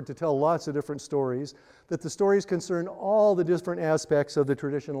used to tell lots of different stories, that the stories concern all the different aspects of the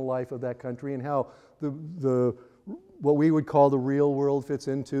traditional life of that country and how what we would call the real world fits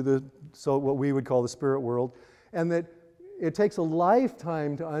into what we would call the spirit world, and that it takes a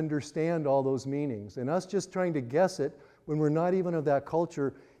lifetime to understand all those meanings. And us just trying to guess it when we're not even of that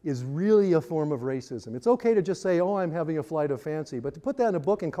culture is really a form of racism. It's okay to just say, oh, I'm having a flight of fancy, but to put that in a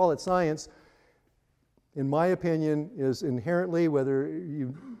book and call it science, in my opinion, is inherently, whether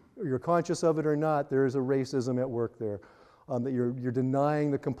you're conscious of it or not, there is a racism at work there, that you're denying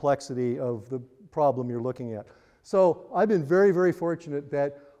the complexity of the problem you're looking at. So I've been very, very fortunate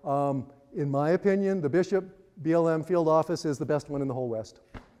that, in my opinion, the Bishop BLM field office is the best one in the whole West.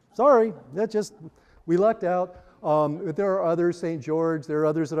 Sorry, we lucked out. There are others, St. George, there are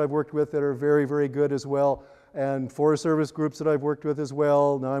others that I've worked with that are very, very good as well, and Forest Service groups that I've worked with as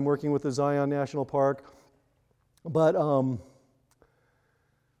well. Now I'm working with the Zion National Park. But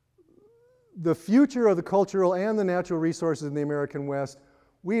the future of the cultural and the natural resources in the American West,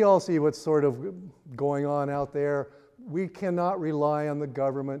 we all see what's sort of going on out there. We cannot rely on the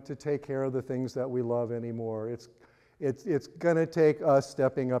government to take care of the things that we love anymore. It's going to take us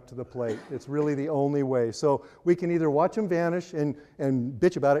stepping up to the plate. It's really the only way. So we can either watch them vanish and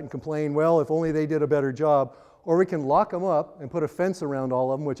bitch about it and complain, well, if only they did a better job, or we can lock them up and put a fence around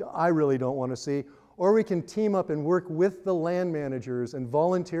all of them, which I really don't want to see, or we can team up and work with the land managers and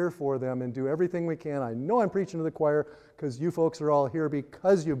volunteer for them and do everything we can. I know I'm preaching to the choir because you folks are all here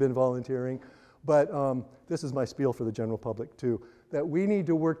because you've been volunteering, but this is my spiel for the general public too, that we need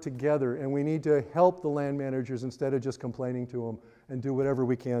to work together and we need to help the land managers instead of just complaining to them and do whatever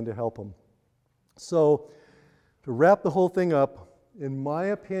we can to help them. So to wrap the whole thing up, in my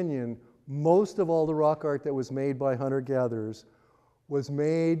opinion, most of all the rock art that was made by hunter-gatherers was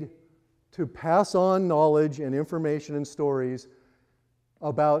made to pass on knowledge and information and stories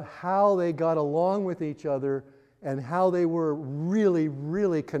about how they got along with each other and how they were really,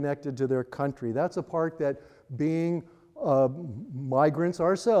 really connected to their country. That's a part that being migrants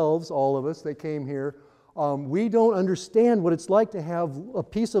ourselves, all of us that came here, we don't understand what it's like to have a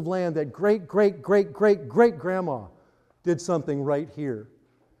piece of land that great-great-great-great-great-grandma did something right here.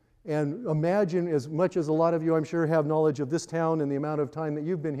 And imagine, as much as a lot of you I'm sure have knowledge of this town and the amount of time that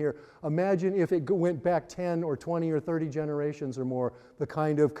you've been here, imagine if it went back 10 or 20 or 30 generations or more, the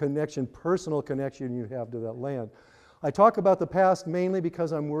kind of connection, personal connection you have to that land. I talk about the past mainly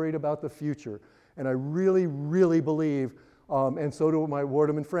because I'm worried about the future. And I really, really believe, and so do my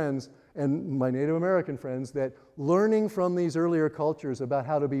Wardaman friends and my Native American friends, that learning from these earlier cultures about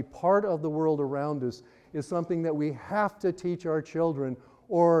how to be part of the world around us is something that we have to teach our children,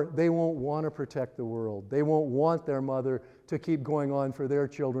 or they won't want to protect the world. They won't want their mother to keep going on for their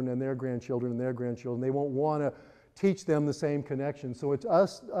children and their grandchildren and their grandchildren. They won't want to teach them the same connection. So it's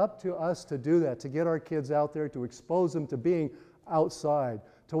up to us to do that, to get our kids out there, to expose them to being outside,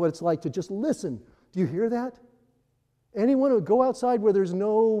 to what it's like to just listen. Do you hear that? Anyone who would go outside where there's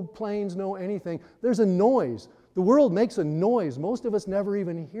no planes, no anything, there's a noise. The world makes a noise. Most of us never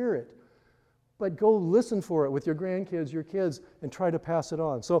even hear it. But go listen for it with your grandkids, your kids, and try to pass it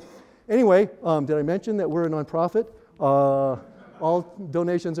on. So anyway, did I mention that we're a nonprofit? All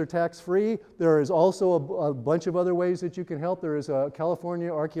donations are tax-free. There is also a bunch of other ways that you can help. There is a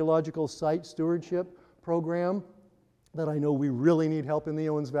California Archaeological Site Stewardship Program that I know we really need help in the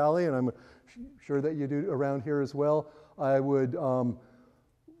Owens Valley, and I'm sure that you do around here as well. I would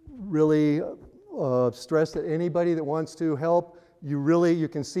really stress that anybody that wants to help, you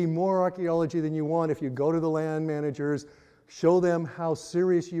can see more archaeology than you want if you go to the land managers, show them how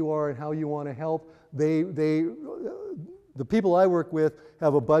serious you are and how you want to help. The people I work with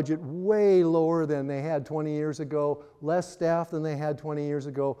have a budget way lower than they had 20 years ago, less staff than they had 20 years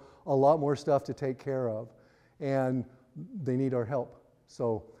ago, a lot more stuff to take care of, and they need our help.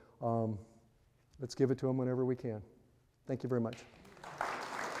 So let's give it to them whenever we can. Thank you very much.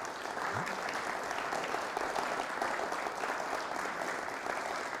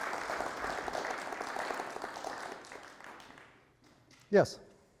 Yes?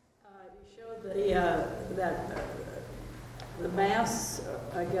 You showed the mass,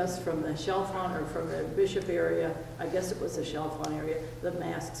 I guess, from the Chalfont or from the Bishop area, I guess it was the Chalfont area, the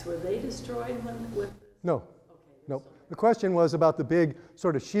masks, were they destroyed with? No. Okay. No. The question was about the big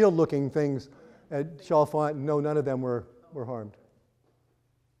sort of shield-looking things at Chalfont. No, none of them were harmed.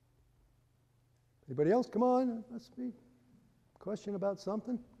 Anybody else? Come on. Let's be. Question about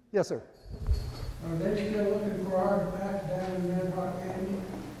something? Yes, sir. Are they still looking for artifacts down in Red Rock Canyon?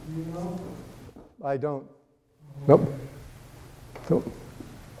 You know? I don't. Nope. Nope.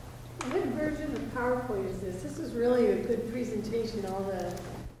 What version of PowerPoint is this? This is really a good presentation, all the...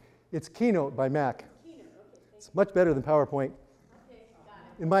 It's Keynote by Mac. Keynote, okay. It's much better than PowerPoint, Okay, got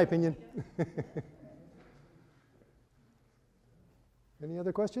it. in my opinion. Any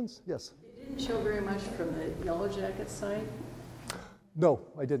other questions? Yes. You didn't show very much from the Yellow Jacket site? No,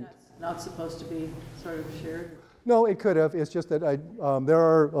 I didn't. That's not supposed to be sort of shared? No, it could have. It's just that there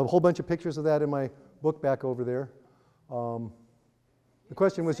are a whole bunch of pictures of that in my book back over there. The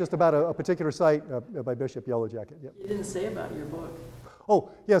question was just about a particular site by Bishop Yellow Jacket. Yep. You didn't say about your book.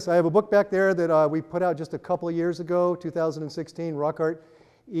 Oh, yes, I have a book back there that we put out just a couple of years ago, 2016, Rock Art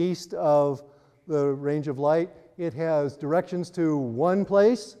East of the Range of Light. It has directions to one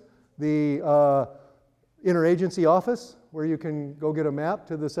place, the interagency office, where you can go get a map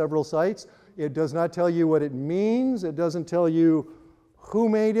to the several sites. It does not tell you what it means. It doesn't tell you who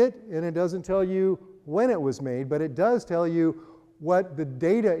made it, and it doesn't tell you when it was made, but it does tell you what the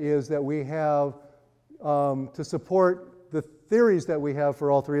data is that we have to support the theories that we have for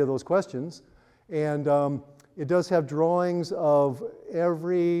all three of those questions. And it does have drawings of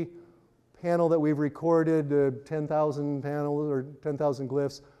every panel that we've recorded, 10,000 panels or 10,000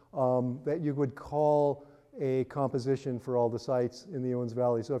 glyphs that you would call a composition for all the sites in the Owens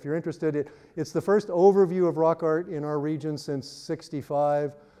Valley. So if you're interested, it's the first overview of rock art in our region since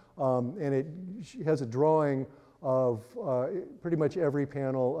 '65, and it has a drawing of pretty much every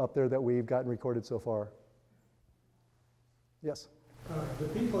panel up there that we've gotten recorded so far. Yes? The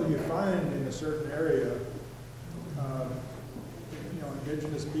people you find in a certain area,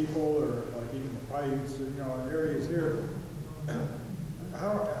 indigenous people, or like even the Paiutes, areas here,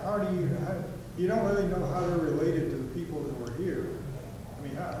 how do you don't really know how they're related to the people that were here. I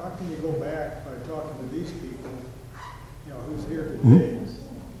mean, how can you go back by talking to these people, who's here today,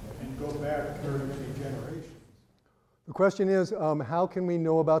 and go back very many generations? The question is, how can we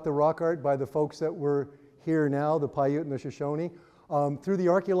know about the rock art by the folks that were here now, the Paiute and the Shoshone? Through the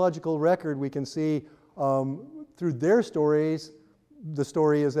archaeological record, we can see through their stories, the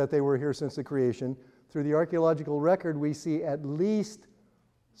story is that they were here since the creation. Through the archaeological record, we see at least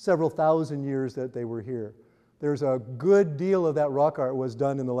several thousand years that they were here. There's a good deal of that rock art was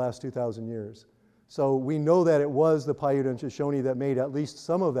done in the last 2,000 years. So we know that it was the Paiute and Shoshone that made at least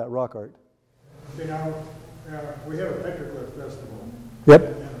some of that rock art. Okay, now, we have a Petroglyph festival. Yep.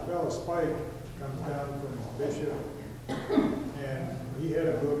 And a fellow Spike comes down from Bishop, and he had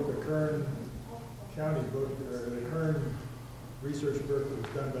a book, the Kern County book, or the Kern research book that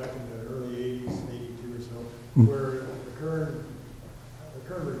was done back in the early 80s, 82 or so, where the Kern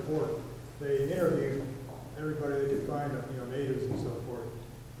report, they interviewed everybody they could find, natives and so forth.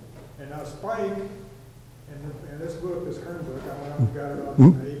 And now Spike, and this book, this Kern book, I went out and got it off the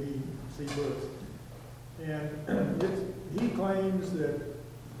ABC books, and he claims that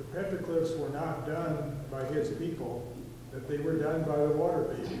the petroglyphs were not done by his people, that they were done by the water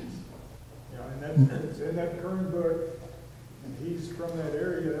babies. And it's in that Kern book, and he's from that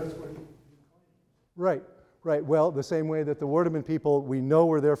area, that's what he claims. Right, right. Well, the same way that the Wardaman people, we know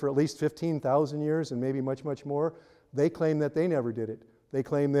were there for at least 15,000 years and maybe much, much more, they claim that they never did it. They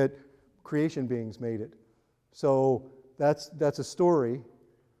claim that creation beings made it. So that's a story.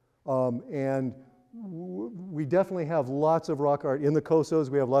 And we definitely have lots of rock art in the Cosos.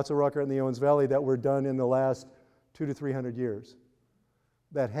 We have lots of rock art in the Owens Valley that were done in the last 200 to 300 years.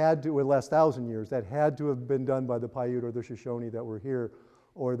 That had to, or last 1,000 years, that had to have been done by the Paiute or the Shoshone that were here,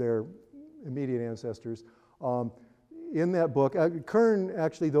 or their immediate ancestors. In that book, Kern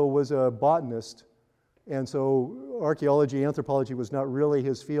actually, though, was a botanist, and so archaeology, anthropology was not really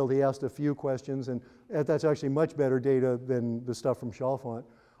his field. He asked a few questions, and that's actually much better data than the stuff from Chalfont.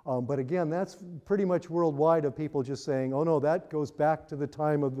 But again, that's pretty much worldwide of people just saying, oh no, that goes back to the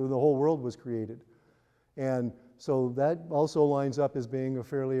time of the whole world was created. And so that also lines up as being a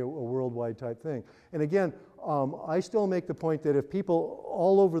fairly a worldwide type thing. And again, I still make the point that if people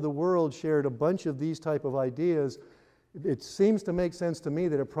all over the world shared a bunch of these type of ideas, it seems to make sense to me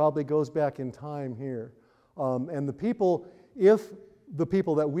that it probably goes back in time here. And the people, if the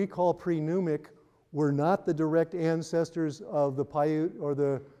people that we call pre-Numic were not the direct ancestors of the Paiute or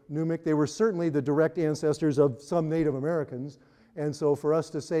the Numic, they were certainly the direct ancestors of some Native Americans. And so for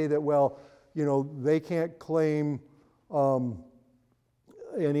us to say that, well, they can't claim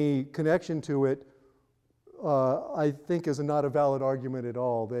any connection to it, I think is not a valid argument at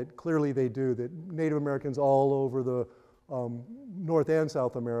all. That clearly they do, that Native Americans all over the North and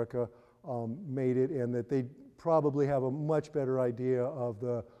South America made it, and that they probably have a much better idea of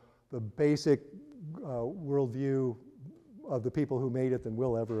the basic worldview of the people who made it than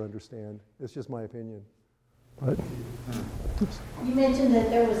we'll ever understand. It's just my opinion. But, you mentioned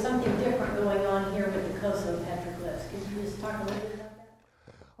that there was something different going on here with the Coso petroglyphs. Could you just talk a little bit about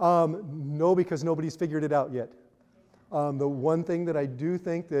that? No, because nobody's figured it out yet. The one thing that I do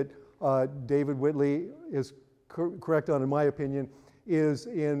think that David Whitley is correct on, in my opinion, is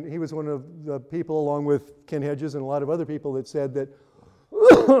he was one of the people, along with Ken Hedges and a lot of other people, that said that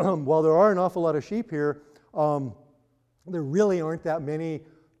while there are an awful lot of sheep here, there really aren't that many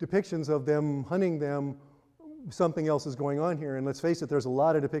depictions of them hunting them. Something else is going on here. And let's face it, there's a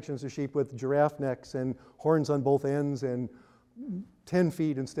lot of depictions of sheep with giraffe necks and horns on both ends and 10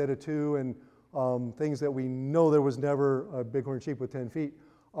 feet instead of 2, and things that we know there was never a bighorn sheep with 10 feet.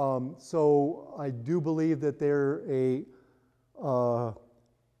 So I do believe that they're a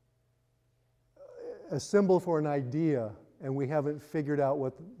symbol for an idea, and we haven't figured out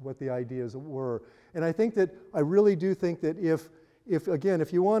what the ideas were. And I think that, I really do think that if again,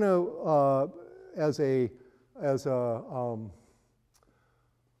 if you want to,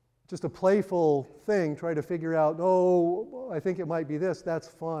 just a playful thing, try to figure out, oh, I think it might be this, that's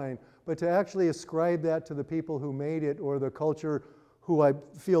fine. But to actually ascribe that to the people who made it, or the culture who I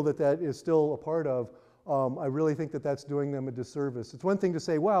feel that is still a part of, I really think that that's doing them a disservice. It's one thing to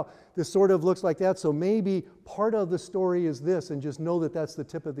say, wow, this sort of looks like that, so maybe part of the story is this, and just know that that's the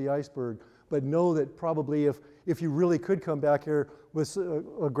tip of the iceberg. But know that probably if you really could come back here with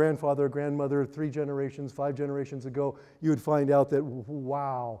a grandfather, a grandmother, 3 generations, 5 generations ago, you would find out that,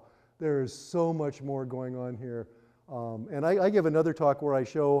 wow, there is so much more going on here. And I give another talk where I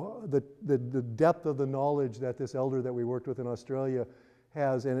show the depth of the knowledge that this elder that we worked with in Australia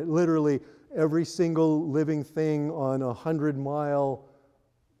has, and it literally, every single living thing on a 100-mile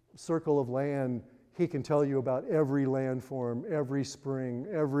circle of land, he can tell you about every landform, every spring,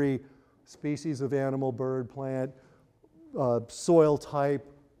 every species of animal, bird, plant, soil type,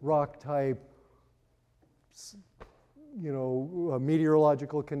 rock type,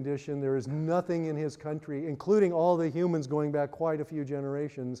 meteorological condition. There is nothing in his country, including all the humans going back quite a few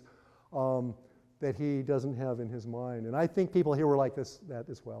generations, that he doesn't have in his mind. And I think people here were like that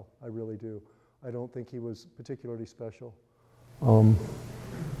as well. I really do. I don't think he was particularly special.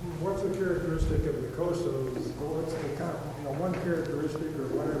 What's the characteristic of the Cosos? What's the kind of, one characteristic or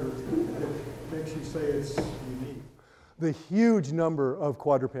whatever that makes you say it's unique? The huge number of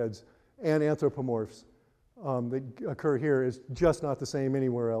quadrupeds and anthropomorphs that occur here is just not the same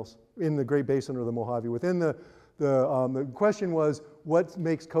anywhere else in the Great Basin or the Mojave. Within the question was, what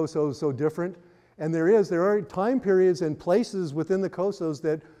makes Cosos so different? And there are time periods and places within the Cosos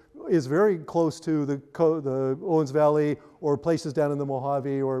that is very close to the Owens Valley or places down in the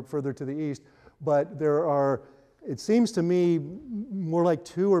Mojave or further to the east. But there are, it seems to me, more like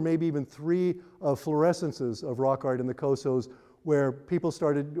 2 or maybe even 3 fluorescences of rock art in the Cosos where people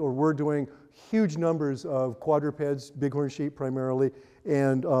started or were doing huge numbers of quadrupeds, bighorn sheep primarily,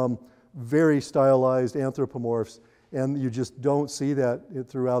 and very stylized anthropomorphs. And you just don't see that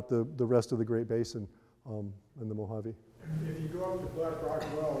throughout the rest of the Great Basin in the Mojave. If you go up to Black Rock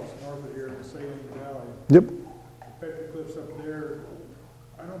Wells, north of here in the Saline Valley, yep. The Petroglyphs up there,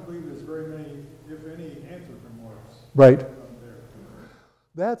 I don't believe there's very many, if any, anthropomorphs. Right. Up there.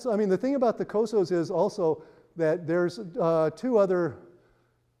 That's, I mean, the thing about the Cosos is also that there's 2 other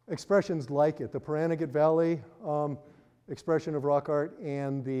expressions like it. The Pahranagat Valley expression of rock art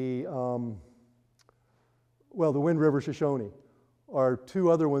and the Wind River Shoshone are 2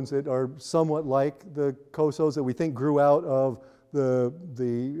 other ones that are somewhat like the Cosos that we think grew out of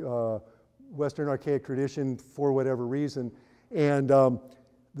the Western Archaic tradition for whatever reason. And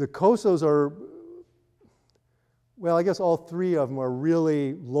the Cosos are, well, I guess all 3 of them are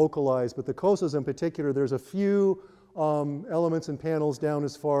really localized, but the Cosos in particular, there's a few elements and panels down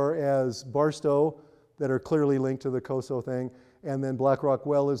as far as Barstow that are clearly linked to the Coso thing, and then Black Rock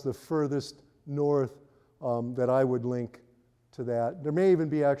Well is the furthest north that I would link to that. There may even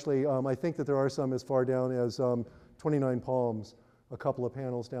be actually, I think that there are some as far down as 29 Palms, a couple of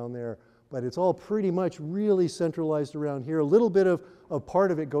panels down there, but it's all pretty much really centralized around here. A little bit of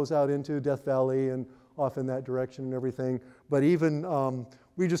part of it goes out into Death Valley and off in that direction and everything, but even,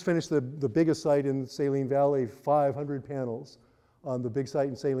 we just finished the biggest site in Saline Valley, 500 panels on the big site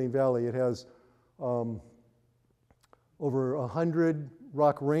in Saline Valley. It has over 100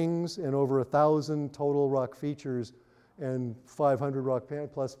 rock rings and over 1,000 total rock features and 500 rock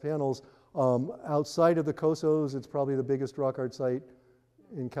plus panels. Outside of the Cosos, it's probably the biggest rock art site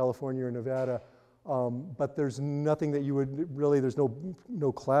in California or Nevada. But there's nothing that you would really, there's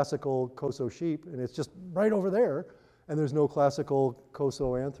no classical Coso sheep, and it's just right over there. And there's no classical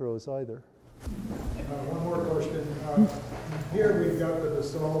Coso anthros either. One more question. Here we've got the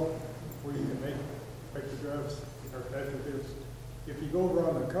basalt where you can make petroglyphs or petroglyphs. If you go over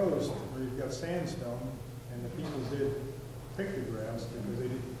on the coast where you've got sandstone and the people did pictographs because they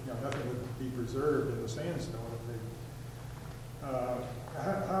didn't, nothing would be preserved in the sandstone.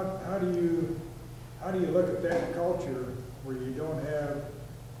 How do you look at that culture where you don't have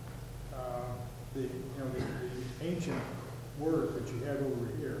the ancient work that you have over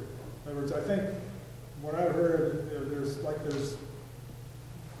here? In other words, I think what I've heard, there's a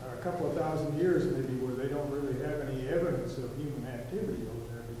couple of thousand years maybe where they don't really have any evidence of human activity over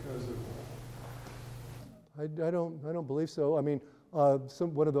there because of. I don't believe so. I mean,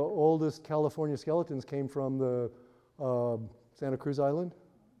 one of the oldest California skeletons came from the Santa Cruz Island.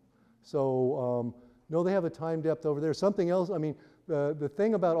 So no, they have a time depth over there. Something else. I mean, the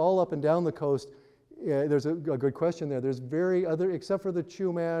thing about all up and down the coast. There's a good question there. There's except for the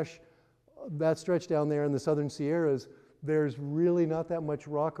Chumash, that stretch down there in the southern Sierras, there's really not that much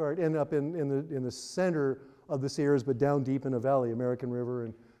rock art. And up in the center of the Sierras, but down deep in a valley, American River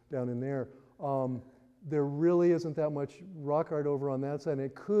and down in there, there really isn't that much rock art over on that side. And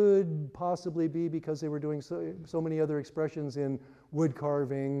it could possibly be because they were doing so many other expressions in wood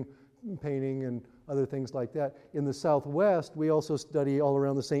carving, painting, and other things like that. In the southwest, we also study all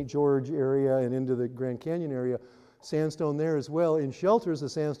around the St. George area and into the Grand Canyon area, sandstone there as well. In shelters, the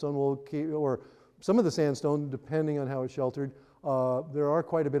sandstone will keep, or some of the sandstone, depending on how it's sheltered, there are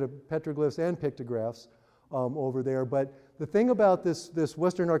quite a bit of petroglyphs and pictographs over there. But the thing about this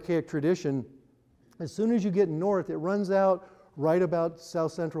Western Archaic tradition, as soon as you get north, it runs out right about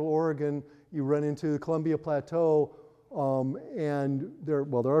south central Oregon. You run into the Columbia Plateau, and there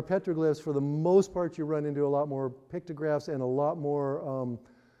are petroglyphs. For the most part, you run into a lot more pictographs and a lot more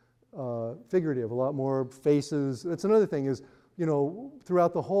figurative, a lot more faces. That's another thing is, you know,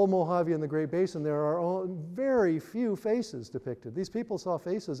 throughout the whole Mojave and the Great Basin, there are very few faces depicted. These people saw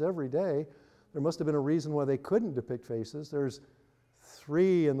faces every day. There must have been a reason why they couldn't depict faces. There's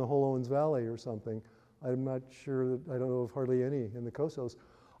 3 in the whole Owens Valley or something. I'm not sure, I don't know of hardly any in the Cosos.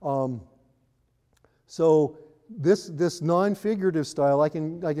 So this non-figurative style, I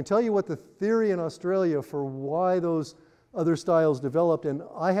can tell you what the theory in Australia for why those other styles developed, and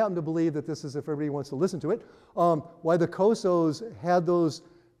I happen to believe that this is, if everybody wants to listen to it, why the Cosos had those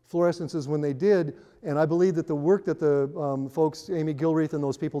fluorescences when they did, and I believe that the work that the folks, Amy Gilreath and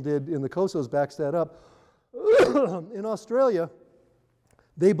those people did in the Cosos backs that up. In Australia,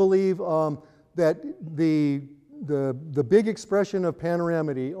 they believe that the big expression of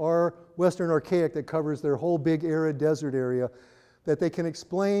panoramity, or Western Archaic that covers their whole big arid desert area, that they can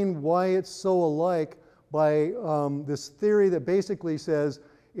explain why it's so alike by this theory that basically says,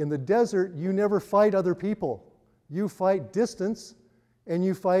 in the desert, you never fight other people. You fight distance, and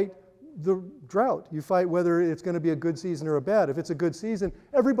you fight the drought. You fight whether it's going to be a good season or a bad. If it's a good season,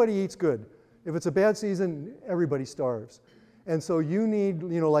 everybody eats good. If it's a bad season, everybody starves. And so you need,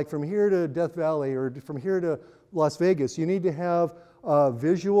 you know, like from here to Death Valley or from here to Las Vegas, you need to have a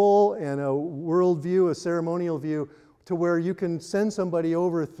visual and a world view, a ceremonial view, to where you can send somebody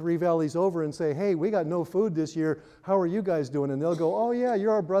over 3 valleys over and say, hey, we got no food this year. How are you guys doing? And they'll go, oh yeah,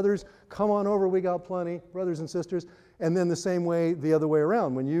 you're our brothers. Come on over. We got plenty, brothers and sisters. And then the same way, the other way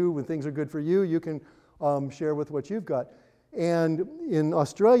around. When things are good for you, you can share with what you've got. And in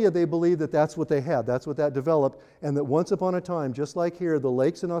Australia, they believe that that's what they had. That's what that developed. And that once upon a time, just like here, the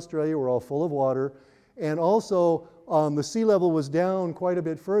lakes in Australia were all full of water. And also, the sea level was down quite a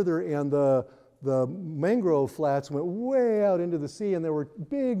bit further, and the mangrove flats went way out into the sea, and there were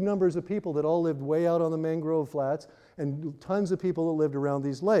big numbers of people that all lived way out on the mangrove flats, and tons of people that lived around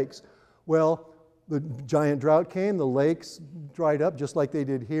these lakes. Well, the giant drought came, the lakes dried up just like they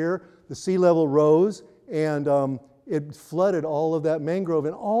did here, the sea level rose, and it flooded all of that mangrove,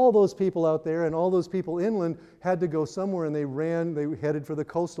 and all those people out there and all those people inland had to go somewhere, and they headed for the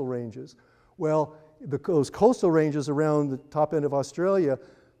coastal ranges. Well, those coastal ranges around the top end of Australia,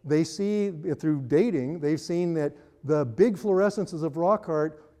 they see, through dating, they've seen that the big fluorescences of rock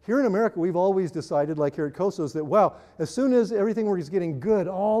art, here in America, we've always decided, like here at Cosos, that wow, as soon as everything was getting good,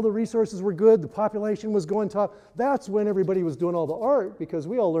 all the resources were good, the population was going top, that's when everybody was doing all the art, because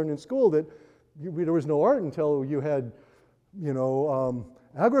we all learned in school that there was no art until you had, you know,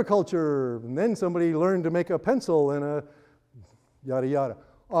 agriculture, and then somebody learned to make a pencil and a yada yada.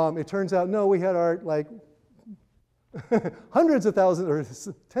 It turns out, no, we had art like hundreds of thousands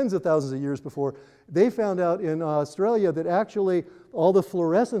or tens of thousands of years before. They found out in Australia that actually all the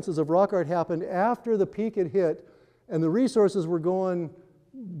fluorescences of rock art happened after the peak had hit and the resources were going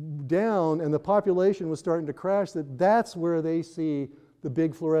down and the population was starting to crash, that's where they see the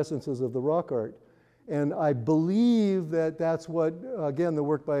big fluorescences of the rock art. And I believe that that's what, again, the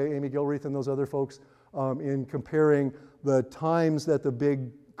work by Amy Gilreath and those other folks in comparing the times that the big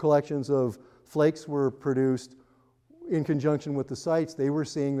collections of flakes were produced in conjunction with the sites, they were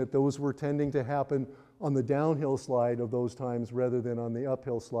seeing that those were tending to happen on the downhill slide of those times rather than on the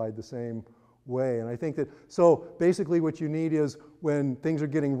uphill slide the same way. And I think that, so basically what you need is when things are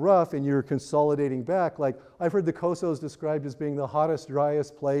getting rough and you're consolidating back, like I've heard the Cosos described as being the hottest,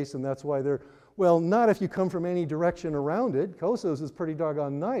 driest place, and that's why they're, well, not if you come from any direction around it. Cosos is pretty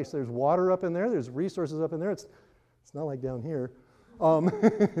doggone nice. There's water up in there, there's resources up in there. It's not like down here.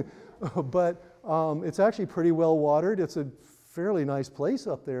 But it's actually pretty well watered. It's a fairly nice place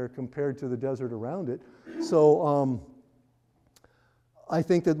up there compared to the desert around it. So I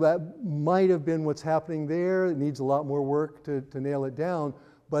think that might have been what's happening there. It needs a lot more work to nail it down,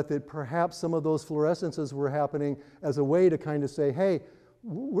 but that perhaps some of those fluorescences were happening as a way to kind of say, hey,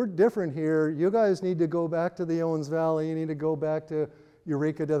 we're different here. You guys need to go back to the Owens Valley. You need to go back to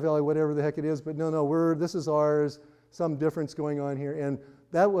Eureka, Death Valley, whatever the heck it is. But no, this is ours. Some difference going on here. And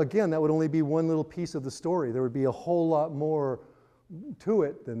that, again, that would only be one little piece of the story. There would be a whole lot more to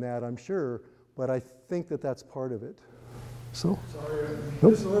it than that, I'm sure. But I think that that's part of it. So, Sorry,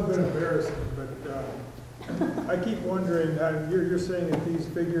 Nope. just a little bit embarrassing, but I keep wondering, you're saying that these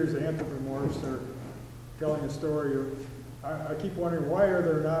figures, anthropomorphs, are telling a story. I keep wondering, why are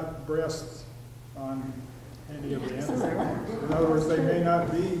there not breasts on any of the anthropomorphs? In other words, they may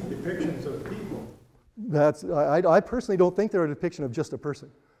not be depictions of people. I personally don't think they're a depiction of just a person,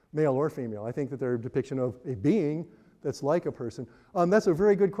 male or female. I think that they're a depiction of a being that's like a person. That's a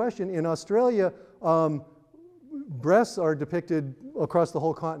very good question. In Australia, breasts are depicted across the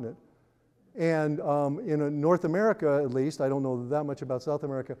whole continent. And in North America, at least, I don't know that much about South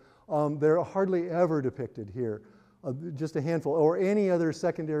America, they're hardly ever depicted here. Just a handful, or any other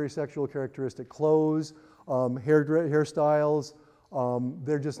secondary sexual characteristic, clothes, hairstyles,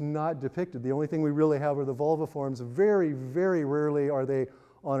 they're just not depicted. The only thing we really have are the vulva forms. Very, very rarely are they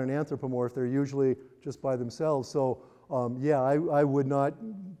on an anthropomorph. They're usually just by themselves. So yeah, I would not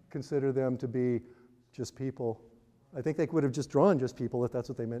consider them to be just people. I think they would have just drawn just people if that's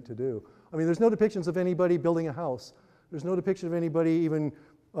what they meant to do. I mean, there's no depictions of anybody building a house. There's no depiction of anybody even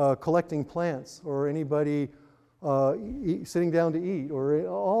collecting plants, or anybody sitting down to eat, or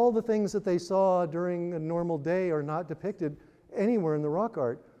all the things that they saw during a normal day are not depicted anywhere in the rock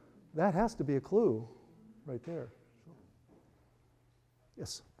art. That has to be a clue right there.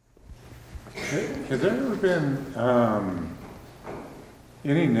 Yes? Has there ever been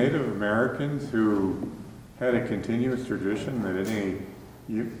any Native Americans who had a continuous tradition that any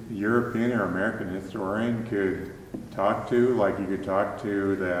European or American historian could talk to, like you could talk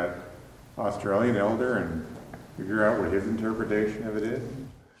to that Australian elder and figure out what his interpretation of it is?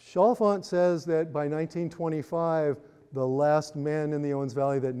 Chalfant says that by 1925, the last men in the Owens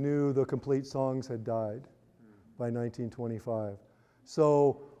Valley that knew the complete songs had died by 1925.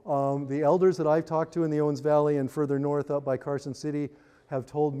 So the elders that I've talked to in the Owens Valley and further north up by Carson City have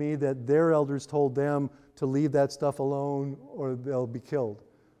told me that their elders told them to leave that stuff alone or they'll be killed.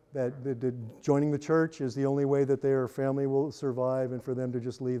 That joining the church is the only way that their family will survive, and for them to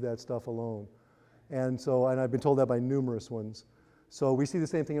just leave that stuff alone. And so, and I've been told that by numerous ones. So we see the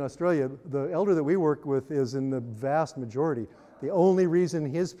same thing in Australia. The elder that we work with is in the vast majority. The only reason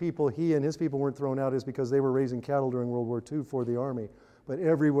he and his people weren't thrown out is because they were raising cattle during World War II for the army. But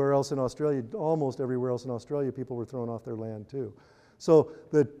everywhere else in Australia, almost everywhere else in Australia, people were thrown off their land too. So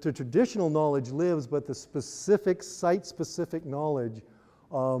the traditional knowledge lives, but the specific, site-specific knowledge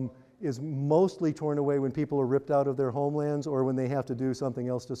is mostly torn away when people are ripped out of their homelands or when they have to do something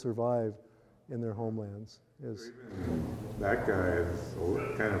else to survive in their homelands. That guy is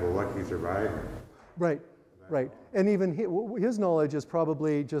kind of a lucky survivor. Right, right. And even his knowledge is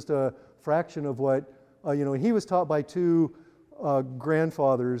probably just a fraction of what, he was taught by two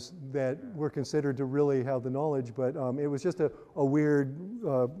grandfathers that were considered to really have the knowledge, but it was just a weird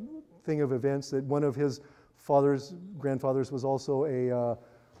thing of events that one of his grandfathers was also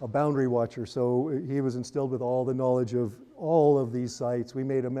a boundary watcher, so he was instilled with all the knowledge of all of these sites.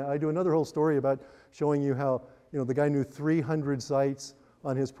 I do another whole story about showing you how, the guy knew 300 sites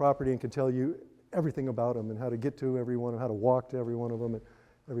on his property and could tell you everything about them and how to get to every one, how to walk to every one of them and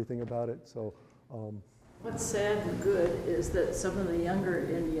everything about it. So. What's sad and good is that some of the younger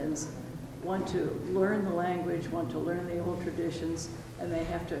Indians want to learn the language, want to learn the old traditions, and they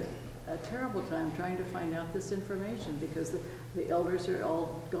have a terrible time trying to find out this information because the elders are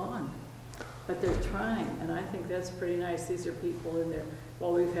all gone. But they're trying, and I think that's pretty nice. These are people in there.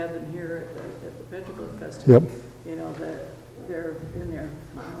 Well, we've had them here at the Petroglyph Festival. Yep. They're in their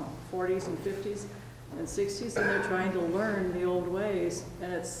 40s and 50s and 60s, and they're trying to learn the old ways,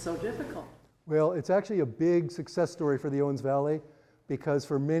 and it's so difficult. Well, it's actually a big success story for the Owens Valley because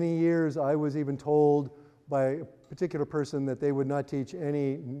for many years I was even told by a particular person that they would not teach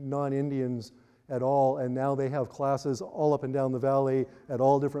any non-Indians at all, and now they have classes all up and down the valley at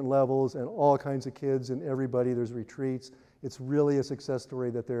all different levels and all kinds of kids and everybody. There's retreats. It's really a success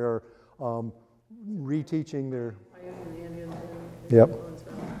story that they're reteaching their... Yep.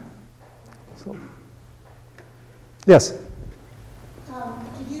 So. Yes?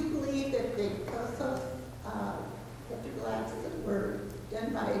 Do you believe that the petroglyphs were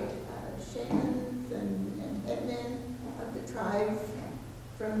done by shamans and headmen of the tribes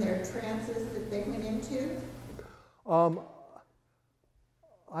from their trances that they went into?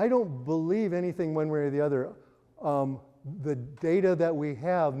 I don't believe anything one way or the other. The data that we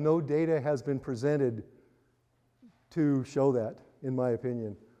have, no data has been presented to show that, in my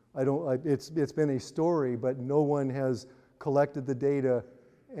opinion. It's been a story, but no one has collected the data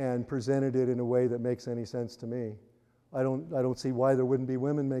and presented it in a way that makes any sense to me. I don't see why there wouldn't be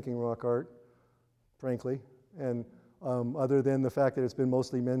women making rock art, frankly. And other than the fact that it's been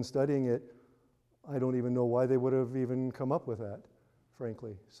mostly men studying it, I don't even know why they would have even come up with that,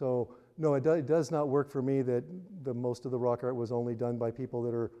 frankly. So no, it does not work for me that most of the rock art was only done by people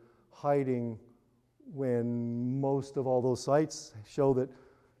that are hiding, when most of all those sites show that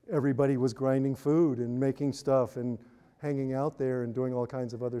everybody was grinding food and making stuff and hanging out there and doing all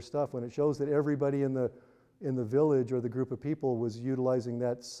kinds of other stuff. When it shows that everybody in the village or the group of people was utilizing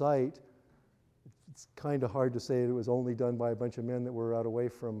that site, it's kind of hard to say it was only done by a bunch of men that were out away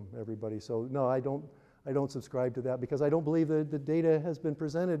from everybody. So no, I don't subscribe to that, because I don't believe that the data has been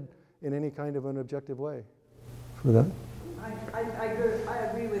presented in any kind of an objective way for that. I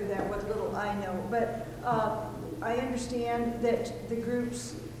agree with that, what little I know. But I understand that the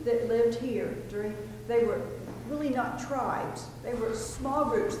groups that lived here they were really not tribes. They were small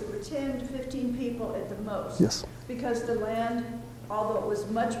groups that were 10 to 15 people at the most. Yes. Because the land, although it was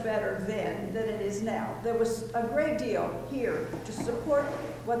much better then than it is now, there was a great deal here to support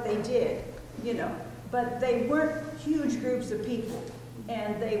what they did, but they weren't huge groups of people.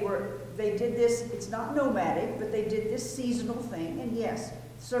 And they did this, it's not nomadic, but they did this seasonal thing. And yes,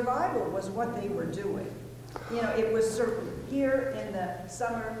 survival was what they were doing. It was here in the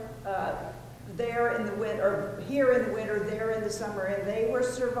summer, there in the winter, or here in the winter, there in the summer, and they were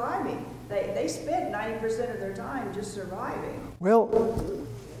surviving. They spent 90% of their time just surviving. Well,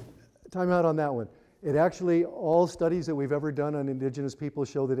 time out on that one. It actually, all studies that we've ever done on indigenous people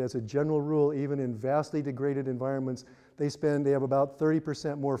show that as a general rule, even in vastly degraded environments, they have about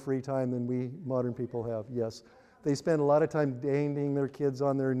 30% more free time than we modern people have, yes. They spend a lot of time dating their kids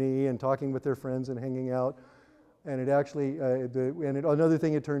on their knee and talking with their friends and hanging out. And it actually, another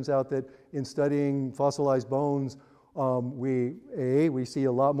thing, it turns out that in studying fossilized bones, we see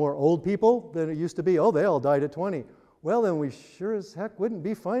a lot more old people than it used to be. Oh, they all died at 20. Well, then we sure as heck wouldn't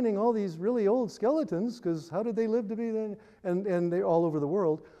be finding all these really old skeletons, because how did they live to be then? And they're all over the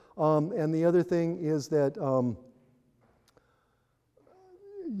world. And the other thing is that,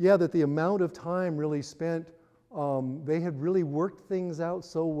 that the amount of time really spent, they had really worked things out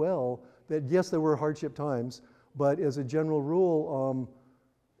so well that, yes, there were hardship times, but as a general rule,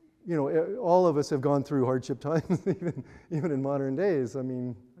 all of us have gone through hardship times, even in modern days. I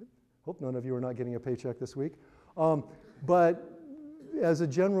mean, I hope none of you are not getting a paycheck this week. But as a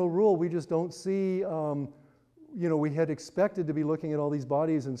general rule, we just don't see, we had expected to be looking at all these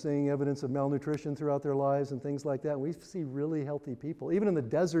bodies and seeing evidence of malnutrition throughout their lives and things like that. And we see really healthy people, even in the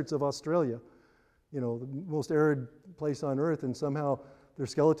deserts of Australia, the most arid place on earth, and somehow their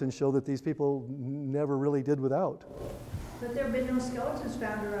skeletons show that these people never really did without. But there have been no skeletons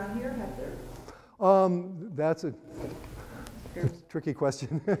found around here, have there? That's a tricky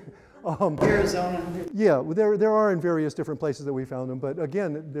question. Arizona. Yeah, there are in various different places that we found them, but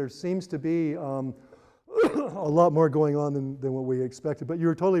again, there seems to be a lot more going on than what we expected. But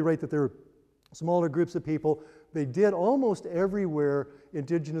you're totally right that there are smaller groups of people. They did almost everywhere.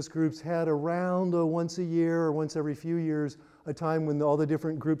 Indigenous groups had around once a year or once every few years a time when all the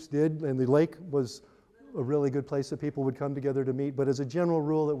different groups did, and the lake was a really good place that people would come together to meet. But as a general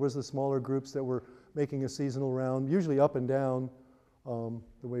rule, it was the smaller groups that were making a seasonal round, usually up and down,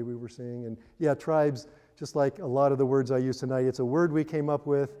 the way we were seeing. And yeah, tribes, just like a lot of the words I use tonight, it's a word we came up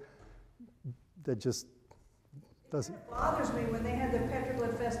with that just doesn't. It bothers me when they had the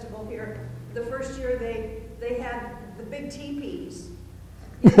Petroglyph Festival here. The first year they had the big teepees.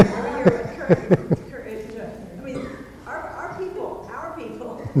 I mean, our people,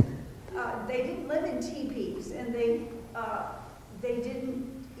 they didn't live in teepees, and they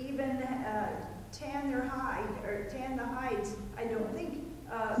didn't even tan their hide, or tan the hides, I don't think,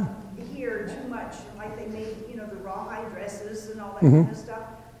 here too much. Like they made, the rawhide dresses and all that kind of stuff.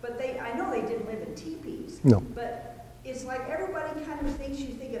 But I know they didn't live in teepees. No. But it's like everybody kind of thinks,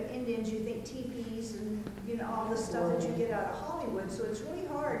 you think of Indians, you think teepees and, all the stuff that you get out of Hollywood. So it's really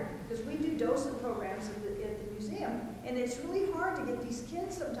hard, because we do docent programs at the museum, and it's really hard to get these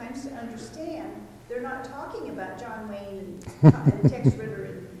kids sometimes to understand. They're not talking about John Wayne and Tex Ritter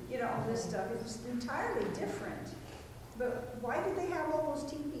and, all this stuff. It's entirely different. But why did they have all those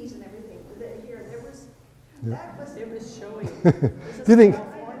teepees and everything here? It was showing. Do you think?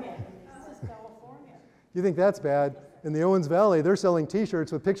 California. This is California. You think that's bad? In the Owens Valley, they're selling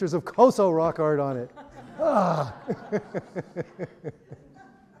T-shirts with pictures of Coso rock art on it. I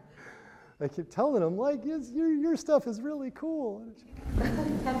keep telling them, like, your stuff is really cool.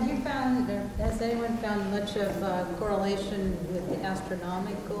 Have you found, or has anyone found much of correlation with the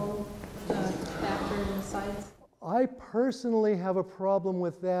astronomical factor in the sites? I personally have a problem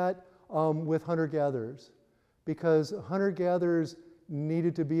with that with hunter-gatherers, because hunter-gatherers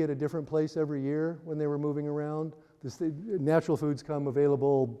needed to be at a different place every year when they were moving around. Natural foods come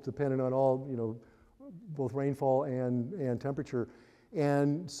available depending on all, both rainfall and temperature.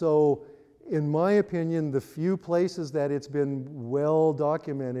 And so, in my opinion, the few places that it's been well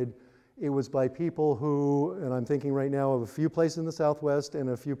documented, it was by people who, and I'm thinking right now of a few places in the Southwest and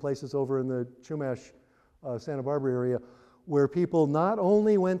a few places over in the Chumash, Santa Barbara area, where people not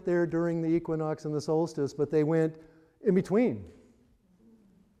only went there during the equinox and the solstice, but they went in between,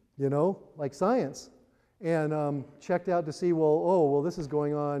 you know, like science, and checked out to see, well, this is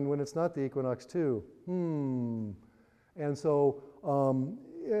going on when it's not the equinox too. And so,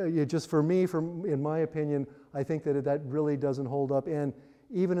 just for me, in my opinion, I think that really doesn't hold up. And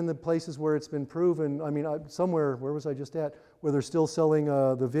even in the places where it's been proven, I mean, somewhere, where was I just at, where they're still selling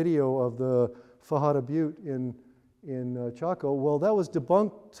the video of the Fajada Butte in Chaco, well, that was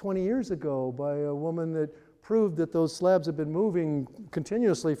debunked 20 years ago by a woman that proved that those slabs have been moving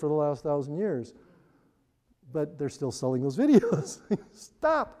continuously for the last 1,000 years. But they're still selling those videos.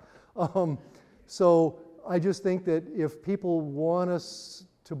 Stop! So I just think that if people want us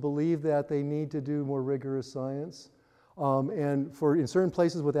to believe that, they need to do more rigorous science. And in certain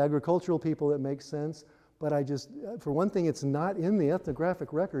places with agricultural people, it makes sense. But for one thing, it's not in the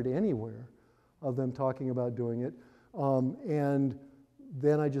ethnographic record anywhere of them talking about doing it. And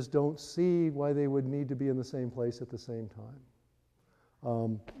then I just don't see why they would need to be in the same place at the same time.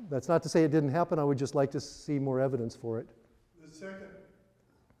 That's not to say it didn't happen. I would just like to see more evidence for it. The second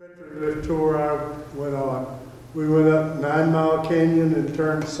petroglyph tour I went on, we went up 9 Mile Canyon and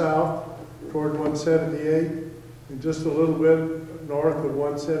turned south toward 178, and just a little bit north of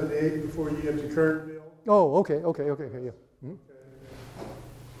 178 before you get to Kernville. Oh, okay, yeah. Mm-hmm.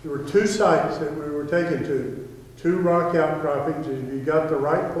 There were 2 sites that we were taken to, 2 rock outcroppings, and if you got the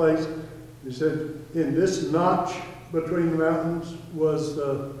right place, you said in this notch between the mountains was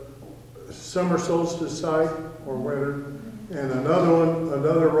the summer solstice site, or winter, and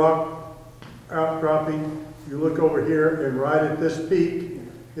another rock outcropping. You look over here, and right at this peak,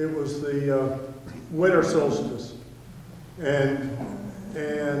 it was the winter solstice. And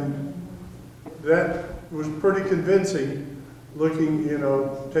that was pretty convincing, looking,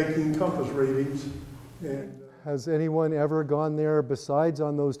 taking compass readings. And, has anyone ever gone there besides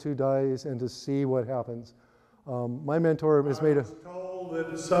on those 2 days and to see what happens? My mentor has made a... I was told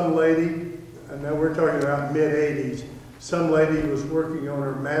that some lady, and now we're talking about mid-80s, some lady was working on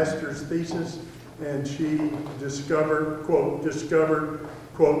her master's thesis, and she discovered, quote,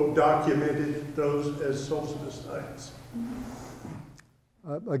 documented those as solstice sites.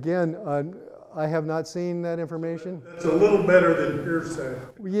 Again, I have not seen that information. That's a little better than hearsay.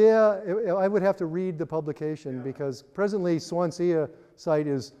 Yeah, I would have to read the publication, because presently Swansea site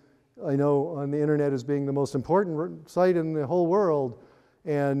is, I know on the internet, as being the most important site in the whole world.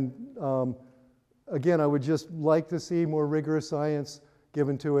 And again, I would just like to see more rigorous science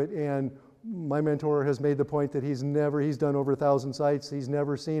given to it. And my mentor has made the point that he's done over 1,000 sites. He's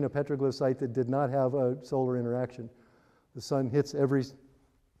never seen a petroglyph site that did not have a solar interaction. The sun hits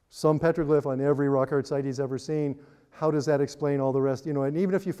some petroglyph on every rock art site he's ever seen. How does that explain all the rest? And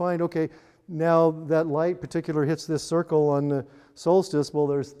even if you find, okay, now that light particular hits this circle on the solstice, well,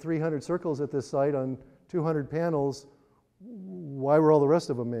 there's 300 circles at this site on 200 panels. Why were all the rest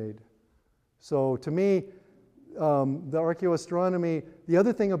of them made? So to me, the archaeoastronomy, the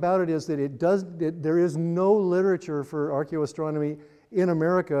other thing about it is that there is no literature for archaeoastronomy in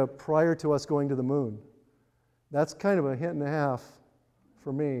America prior to us going to the moon. That's kind of a hint and a half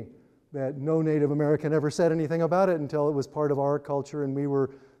for me, that no Native American ever said anything about it until it was part of our culture, and they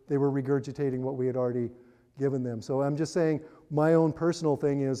were regurgitating what we had already given them. So I'm just saying, my own personal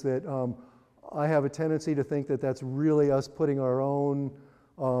thing is that I have a tendency to think that that's really us putting our own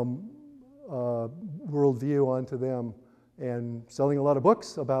worldview onto them and selling a lot of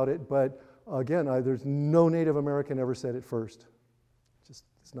books about it, but again, there's no Native American ever said it first. It's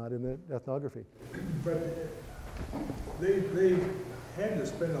not in the ethnography. But they had to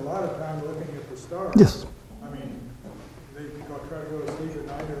spend a lot of time looking at the stars. Yes. I mean, they try to go to sleep at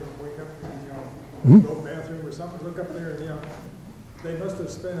night or wake up and, go to the bathroom or something, look up there, and, they must have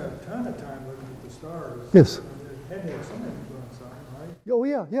spent a ton of time looking at the stars. Yes. They had to have some influence on it, right? Oh,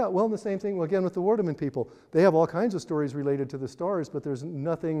 yeah. Well, and the same thing, again, with the Wardaman people. They have all kinds of stories related to the stars, but there's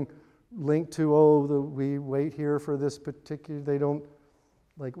nothing linked to, we wait here for this particular, they don't,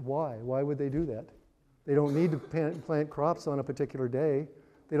 why? Why would they do that? They don't need to plant crops on a particular day.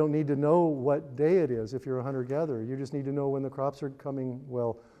 They don't need to know what day it is if you're a hunter-gatherer. You just need to know when the crops are coming.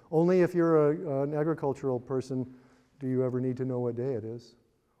 Well, only if you're an agricultural person do you ever need to know what day it is.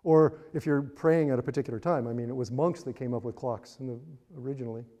 Or if you're praying at a particular time. I mean, it was monks that came up with clocks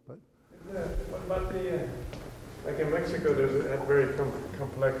originally. But. What about like in Mexico, there's a very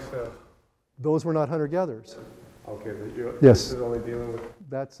complex Those were not hunter-gatherers. Okay, Yes. this is only dealing with...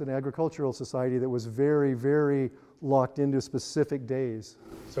 That's an agricultural society that was very, very locked into specific days.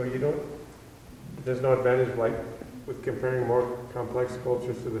 So there's no advantage like with comparing more complex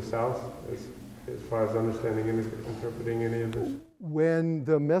cultures to the south as far as understanding and interpreting any of this? When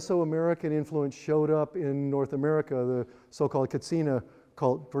the Mesoamerican influence showed up in North America, the so-called Katsina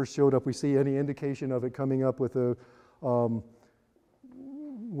cult first showed up. We see any indication of it coming up with the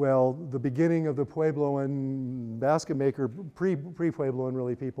beginning of the Puebloan basket maker, pre-Puebloan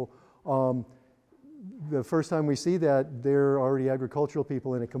really people. The first time we see that, they're already agricultural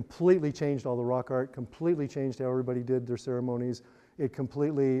people, and it completely changed all the rock art, completely changed how everybody did their ceremonies. It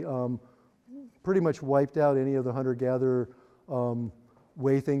completely pretty much wiped out any of the hunter-gatherer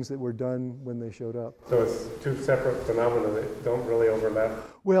way things that were done when they showed up. So it's two separate phenomena that don't really overlap?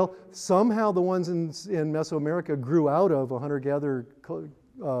 Well, somehow the ones in Mesoamerica grew out of a hunter-gatherer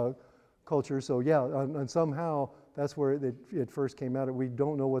culture, so yeah, and somehow that's where it first came out. We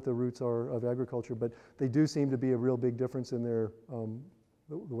don't know what the roots are of agriculture, but they do seem to be a real big difference in their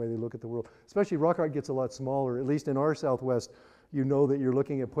the way they look at the world. Especially rock art gets a lot smaller, at least in our Southwest. You know that you're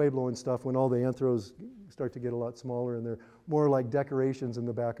looking at Pueblo and stuff when all the anthros start to get a lot smaller, and they're more like decorations in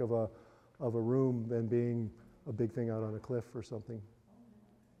the back of a room than being a big thing out on a cliff or something.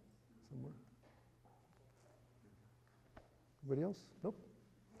 Somewhere. Anybody else? Nope.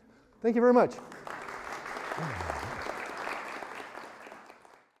 Thank you very much.